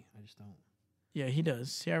 20. I just don't. Yeah, he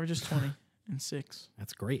does. He averages 20 and 6.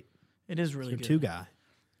 That's great. It is really He's a good. 2 guy.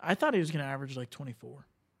 I thought he was going to average 24.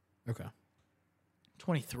 Okay.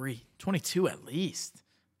 23, 22 at least.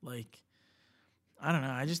 Like, I don't know.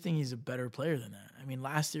 I just think he's a better player than that. I mean,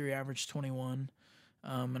 last year he averaged 21,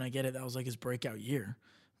 and I get it. That was like his breakout year.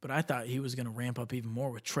 But I thought he was going to ramp up even more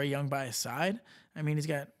with Trae Young by his side. I mean, he's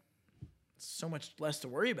got so much less to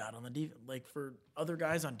worry about on the like for other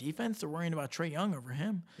guys on defense. They're worrying about Trae Young over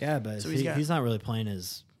him. Yeah, but So he's not really playing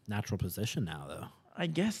his natural position now, though. I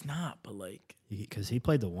guess not, but like, Because he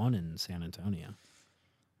played the one in San Antonio.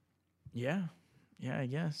 yeah, I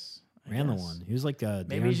guess. Ran the one. He was like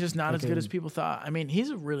Maybe he's just not as good as people thought. I mean, he's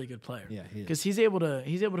a really good player. Yeah, he is. Because he's able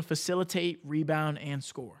to facilitate, rebound, and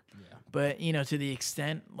score. Yeah. But to the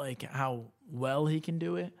extent like how well he can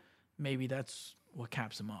do it, maybe that's what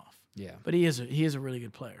caps him off. Yeah. But he is a really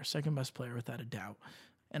good player, second best player without a doubt.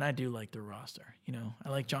 And I do like their roster. I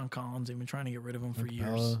like John Collins. They've been trying to get rid of him for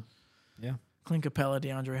years. Yeah. Clint Capella,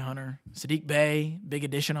 DeAndre Hunter, Sadiq Bey, big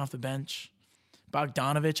addition off the bench.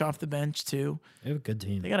 Bogdanovich off the bench too. They have a good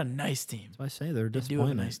team. They got a nice team. That's why I say they're They do have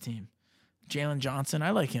a disappointing. nice team. Jalen Johnson,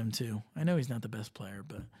 I like him too. I know he's not the best player,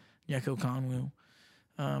 but Yeko Konwu.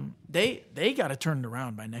 They got to turn it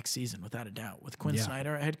around by next season, without a doubt, with Quinn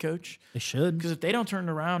Snyder at head coach. They should. Because if they don't turn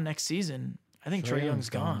it around next season, I think Trae Young's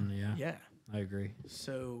gone. Yeah. I agree.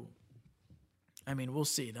 So, I mean, we'll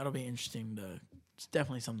see. That'll be interesting. It's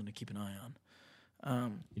definitely something to keep an eye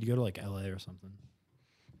on. You'd go to like LA or something.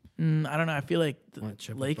 I don't know. I feel like the Want to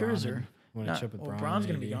chip with Lakers Bron or Want to chip with Bron, Bron's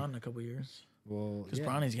going to be maybe. gone in a couple years Well, because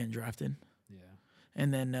Bronny's getting drafted. Yeah.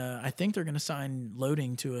 And then I think they're going to sign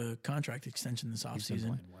Loading to a contract extension this He's been offseason.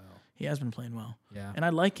 playing well. He has been playing well. Yeah. And I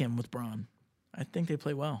like him with Bron. I think they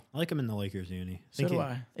play well. I like him in the Lakers uni. So do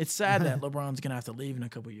I. It's sad that LeBron's going to have to leave in a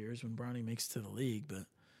couple years when Bronny makes it to the league, but,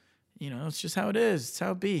 it's just how it is. It's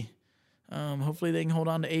how it be. Hopefully they can hold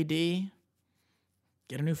on to AD,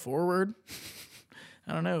 get a new forward.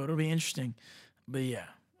 I don't know. It'll be interesting. But, yeah,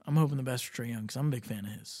 I'm hoping the best for Trae Young because I'm a big fan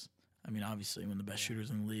of his. I mean, obviously, one of the best shooters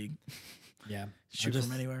in the league. Yeah. Shoot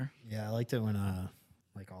from anywhere. Yeah, I liked it when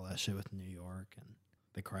like all that shit with New York and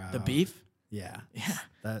the crowd. The beef? Yeah. Yeah.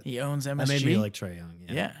 That He owns MSG. that made me like Trae Young.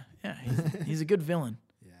 Yeah. He's a good villain.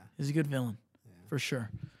 Yeah. He's a good villain, for sure.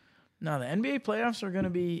 No, the NBA playoffs are going to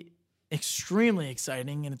be extremely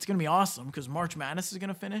exciting, and it's going to be awesome because March Madness is going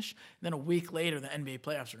to finish. And then a week later, the NBA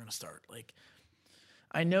playoffs are going to start. Like,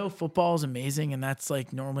 I know football is amazing, and that's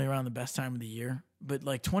like normally around the best time of the year. But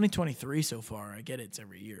like 2023 so far, I get it's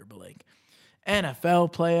every year, but like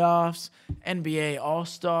NFL playoffs, NBA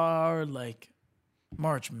All-Star, like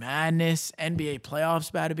March Madness, NBA playoffs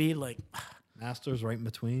about to be like Masters right in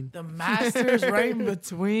between. the Masters right in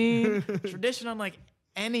between. Tradition unlike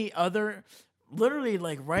any other. Literally,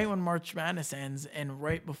 like right when March Madness ends and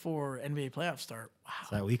right before NBA playoffs start. Wow.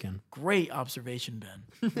 It's that weekend. Great observation,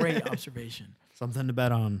 Ben. Great observation. Something to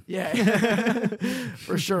bet on. Yeah,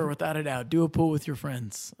 for sure, without a doubt. Do a pool with your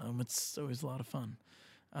friends. It's always a lot of fun.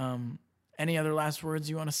 Any other last words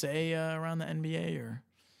you want to say around the NBA? Or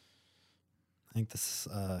I think this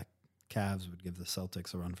Cavs would give the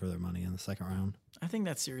Celtics a run for their money in the second round. I think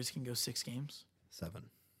that series can go 6 games. 7.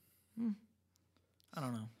 I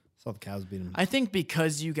don't know. Saw the Cavs beat them I think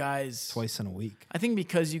because you guys twice in a week. I think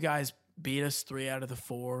because you guys beat us 3 out of the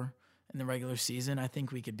 4 in the regular season, I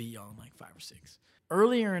think we could beat y'all in like 5 or 6.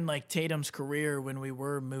 Earlier in like Tatum's career, when we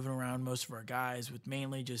were moving around most of our guys with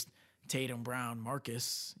mainly just Tatum, Brown,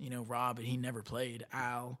 Marcus, Rob, and he never played,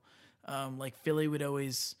 Al. Like Philly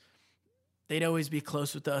they'd always be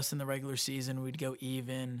close with us in the regular season. We'd go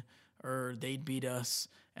even, or they'd beat us,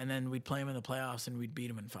 and then we'd play them in the playoffs and we'd beat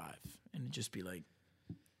them in 5. And it'd just be like,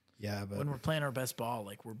 Yeah, but when we're playing our best ball,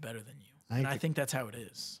 like we're better than you. I think that's how it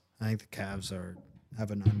is. I think the Cavs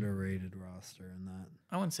have an underrated roster in that.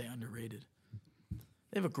 I wouldn't say underrated.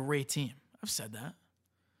 They have a great team. I've said that.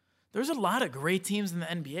 There's a lot of great teams in the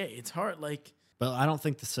NBA. It's hard, like. But I don't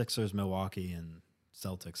think the Sixers, Milwaukee, and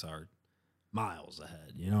Celtics are miles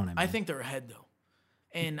ahead. You know what I mean? I think they're ahead, though.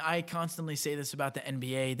 And I constantly say this about the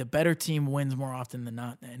NBA. The better team wins more often than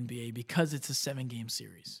not in the NBA because it's a 7-game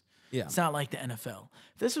series. Yeah. It's not like the NFL.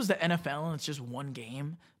 If this was the NFL and it's just one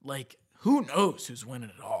game, like, who knows who's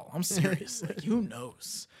winning it all? I'm serious. Like, who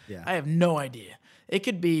knows? Yeah. I have no idea. It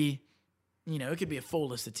could be, it could be a full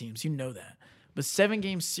list of teams. You know that. But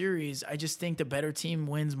 7-game series, I just think the better team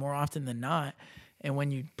wins more often than not. And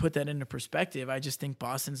when you put that into perspective, I just think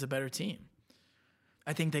Boston's the better team.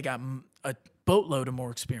 I think they got a boatload of more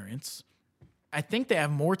experience. I think they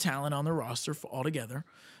have more talent on their roster altogether.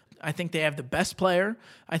 I think they have the best player.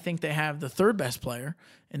 I think they have the 3rd best player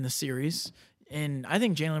in the series. And I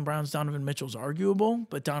think Jaylen Brown's Donovan Mitchell's arguable,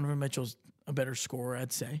 but Donovan Mitchell's a better scorer,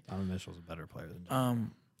 I'd say. Donovan Mitchell's a better player than Jaylen.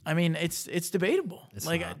 I mean, it's debatable. It's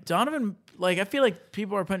like not. Donovan, like I feel like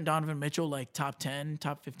people are putting Donovan Mitchell like top 10,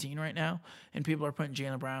 top 15 right now, and people are putting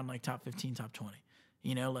Jaylen Brown like top 15, top 20.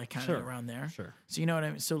 You know, like kind of Sure. around there. Sure. So you know what I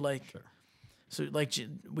mean. So like, Sure. so like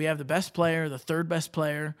we have the best player, the third best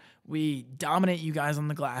player. We dominate you guys on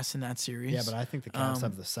the glass in that series. Yeah, but I think the Cavs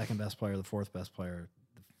have the second best player, the fourth best player,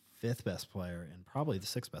 the fifth best player, and probably the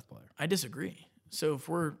sixth best player. I disagree. So if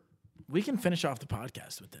we can finish off the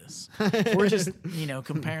podcast with this. If we're just,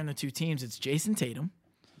 comparing the two teams. It's Jason Tatum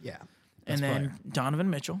Yeah. and then Donovan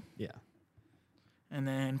Mitchell Yeah. and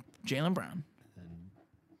then Jaylen Brown And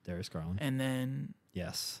Darius Garland. and then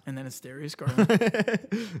Yes. it's Darius Garland.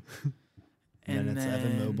 And then it's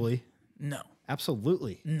Evan Mobley. No,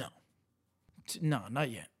 Absolutely. no, no, not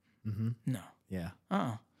yet. Mm-hmm. No. Yeah.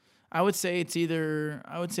 I would say it's either.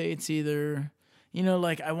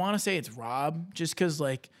 Like I want to say it's Rob, just because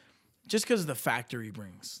of the factor he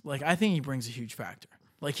brings. Like I think he brings a huge factor.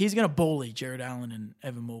 Like he's gonna bully Jared Allen and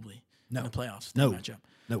Evan Mobley in the playoffs. No. Matchup.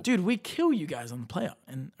 No. Dude, we kill you guys on the playoff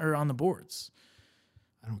or on the boards.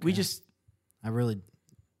 I don't. We care. just. I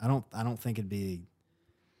don't think it'd be.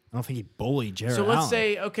 I don't think he'd bully Jared. So let's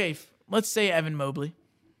Allen. let's say Evan Mobley,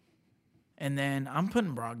 and then I'm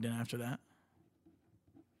putting Brogdon after that.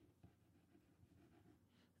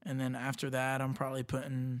 And then after that, I'm probably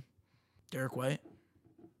putting Derek White.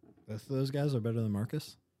 Both of those guys are better than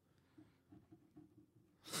Marcus.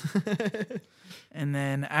 And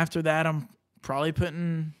then after that, I'm probably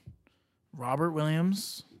putting Robert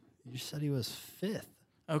Williams. You said he was fifth.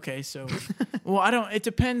 Okay, so well, I don't. It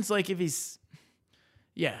depends. Like if he's,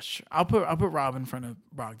 yeah, sure. I'll put Rob in front of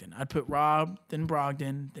Brogdon. I'd put Rob, then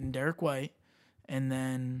Brogdon, then Derek White, and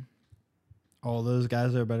then All those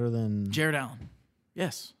guys are better than Jared Allen.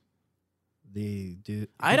 Yes, the dude.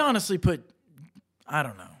 I'd honestly put. I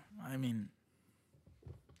don't know. I mean,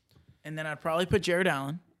 and then I'd probably put Jared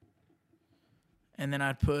Allen, and then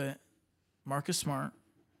I'd put Marcus Smart.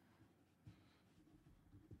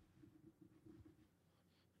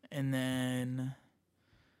 And then,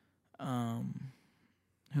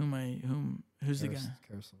 who's the guy?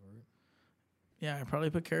 Karis LeVert. Yeah, I probably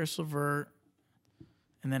put Karis LeVert,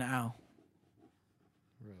 and then Al.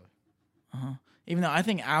 Really? Even though I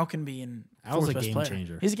think Al can be in Al's fourth a best game player.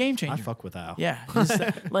 changer. He's a game I changer. fuck with Al. Yeah, he's,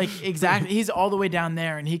 like exactly. He's all the way down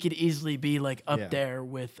there, and he could easily be like up Yeah. there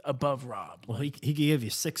with above Rob. Well, Like, he could give you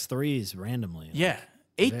 6 threes randomly. yeah,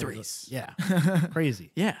 8 Very- threes. Yeah.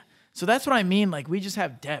 Crazy. Yeah. So that's what I mean. Like we just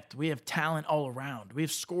have depth. We have talent all around. We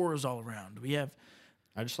have scorers all around. We have.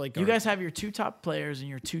 I just like You guard. guys have your 2 top players and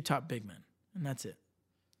your 2 top big men, and that's it.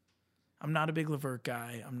 I'm not a big LeVert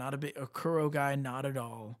guy. I'm not a big Okoro guy. Not at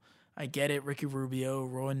all. I get it. Ricky Rubio,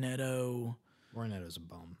 Roy Neto. Ornetto's a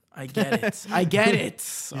bum. I get it. I get it.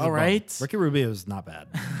 He's a All bum. right. Ricky Rubio's not bad.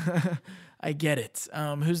 I get it.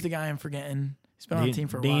 Who's the guy I'm forgetting? He's been on the team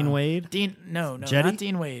for a Dean while. Wade? No, Jetty? not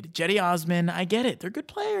Dean Wade. Jetty Osman. I get it. They're good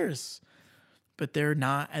players, but they're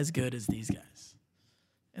not as good as these guys,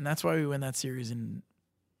 and that's why we win that series in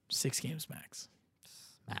 6 games max.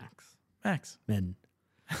 Max. Men.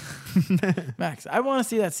 Max. I want to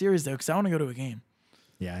see that series though, because I want to go to a game.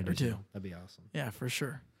 Yeah, I do Or 2. too. That'd be awesome. Yeah, for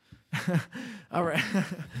sure. All right.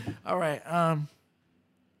 All right.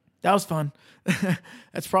 That was fun.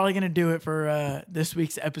 That's probably going to do it for this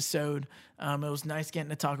week's episode. It was nice getting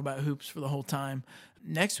to talk about hoops for the whole time.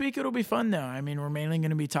 Next week, it'll be fun, though. I mean, we're mainly going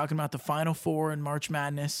to be talking about the Final Four in March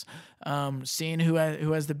Madness, seeing who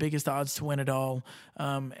has the biggest odds to win it all.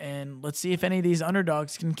 And let's see if any of these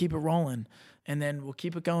underdogs can keep it rolling. And then we'll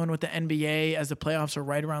keep it going with the NBA as the playoffs are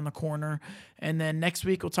right around the corner. And then next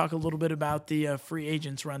week, we'll talk a little bit about the free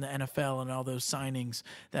agents around the NFL and all those signings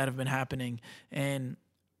that have been happening. And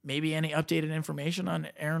maybe any updated information on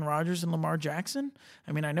Aaron Rodgers and Lamar Jackson.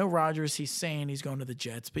 I mean, I know Rodgers, he's saying he's going to the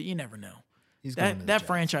Jets, but you never know. He's going to the That Jets.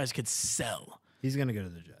 franchise could sell. He's going to go to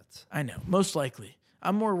the Jets. I know, most likely.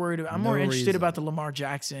 I'm more worried. I'm No more interested reason. about the Lamar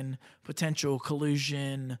Jackson potential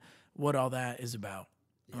collusion, what all that is about.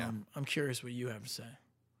 Yeah. I'm curious what you have to say,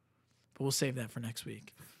 but we'll save that for next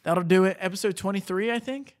week. That'll do it. Episode 23, I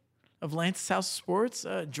think, of Lance's House of Sports.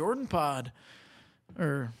 Jordan Pod,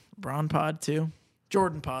 or Braun Pod too.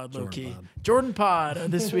 Jordan Pod, low key. Jordan Pod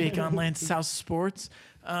this week on Lance's House of Sports.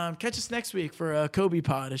 Catch us next week for Kobe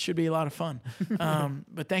Pod. It should be a lot of fun.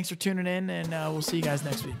 But thanks for tuning in, and we'll see you guys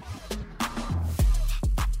next week.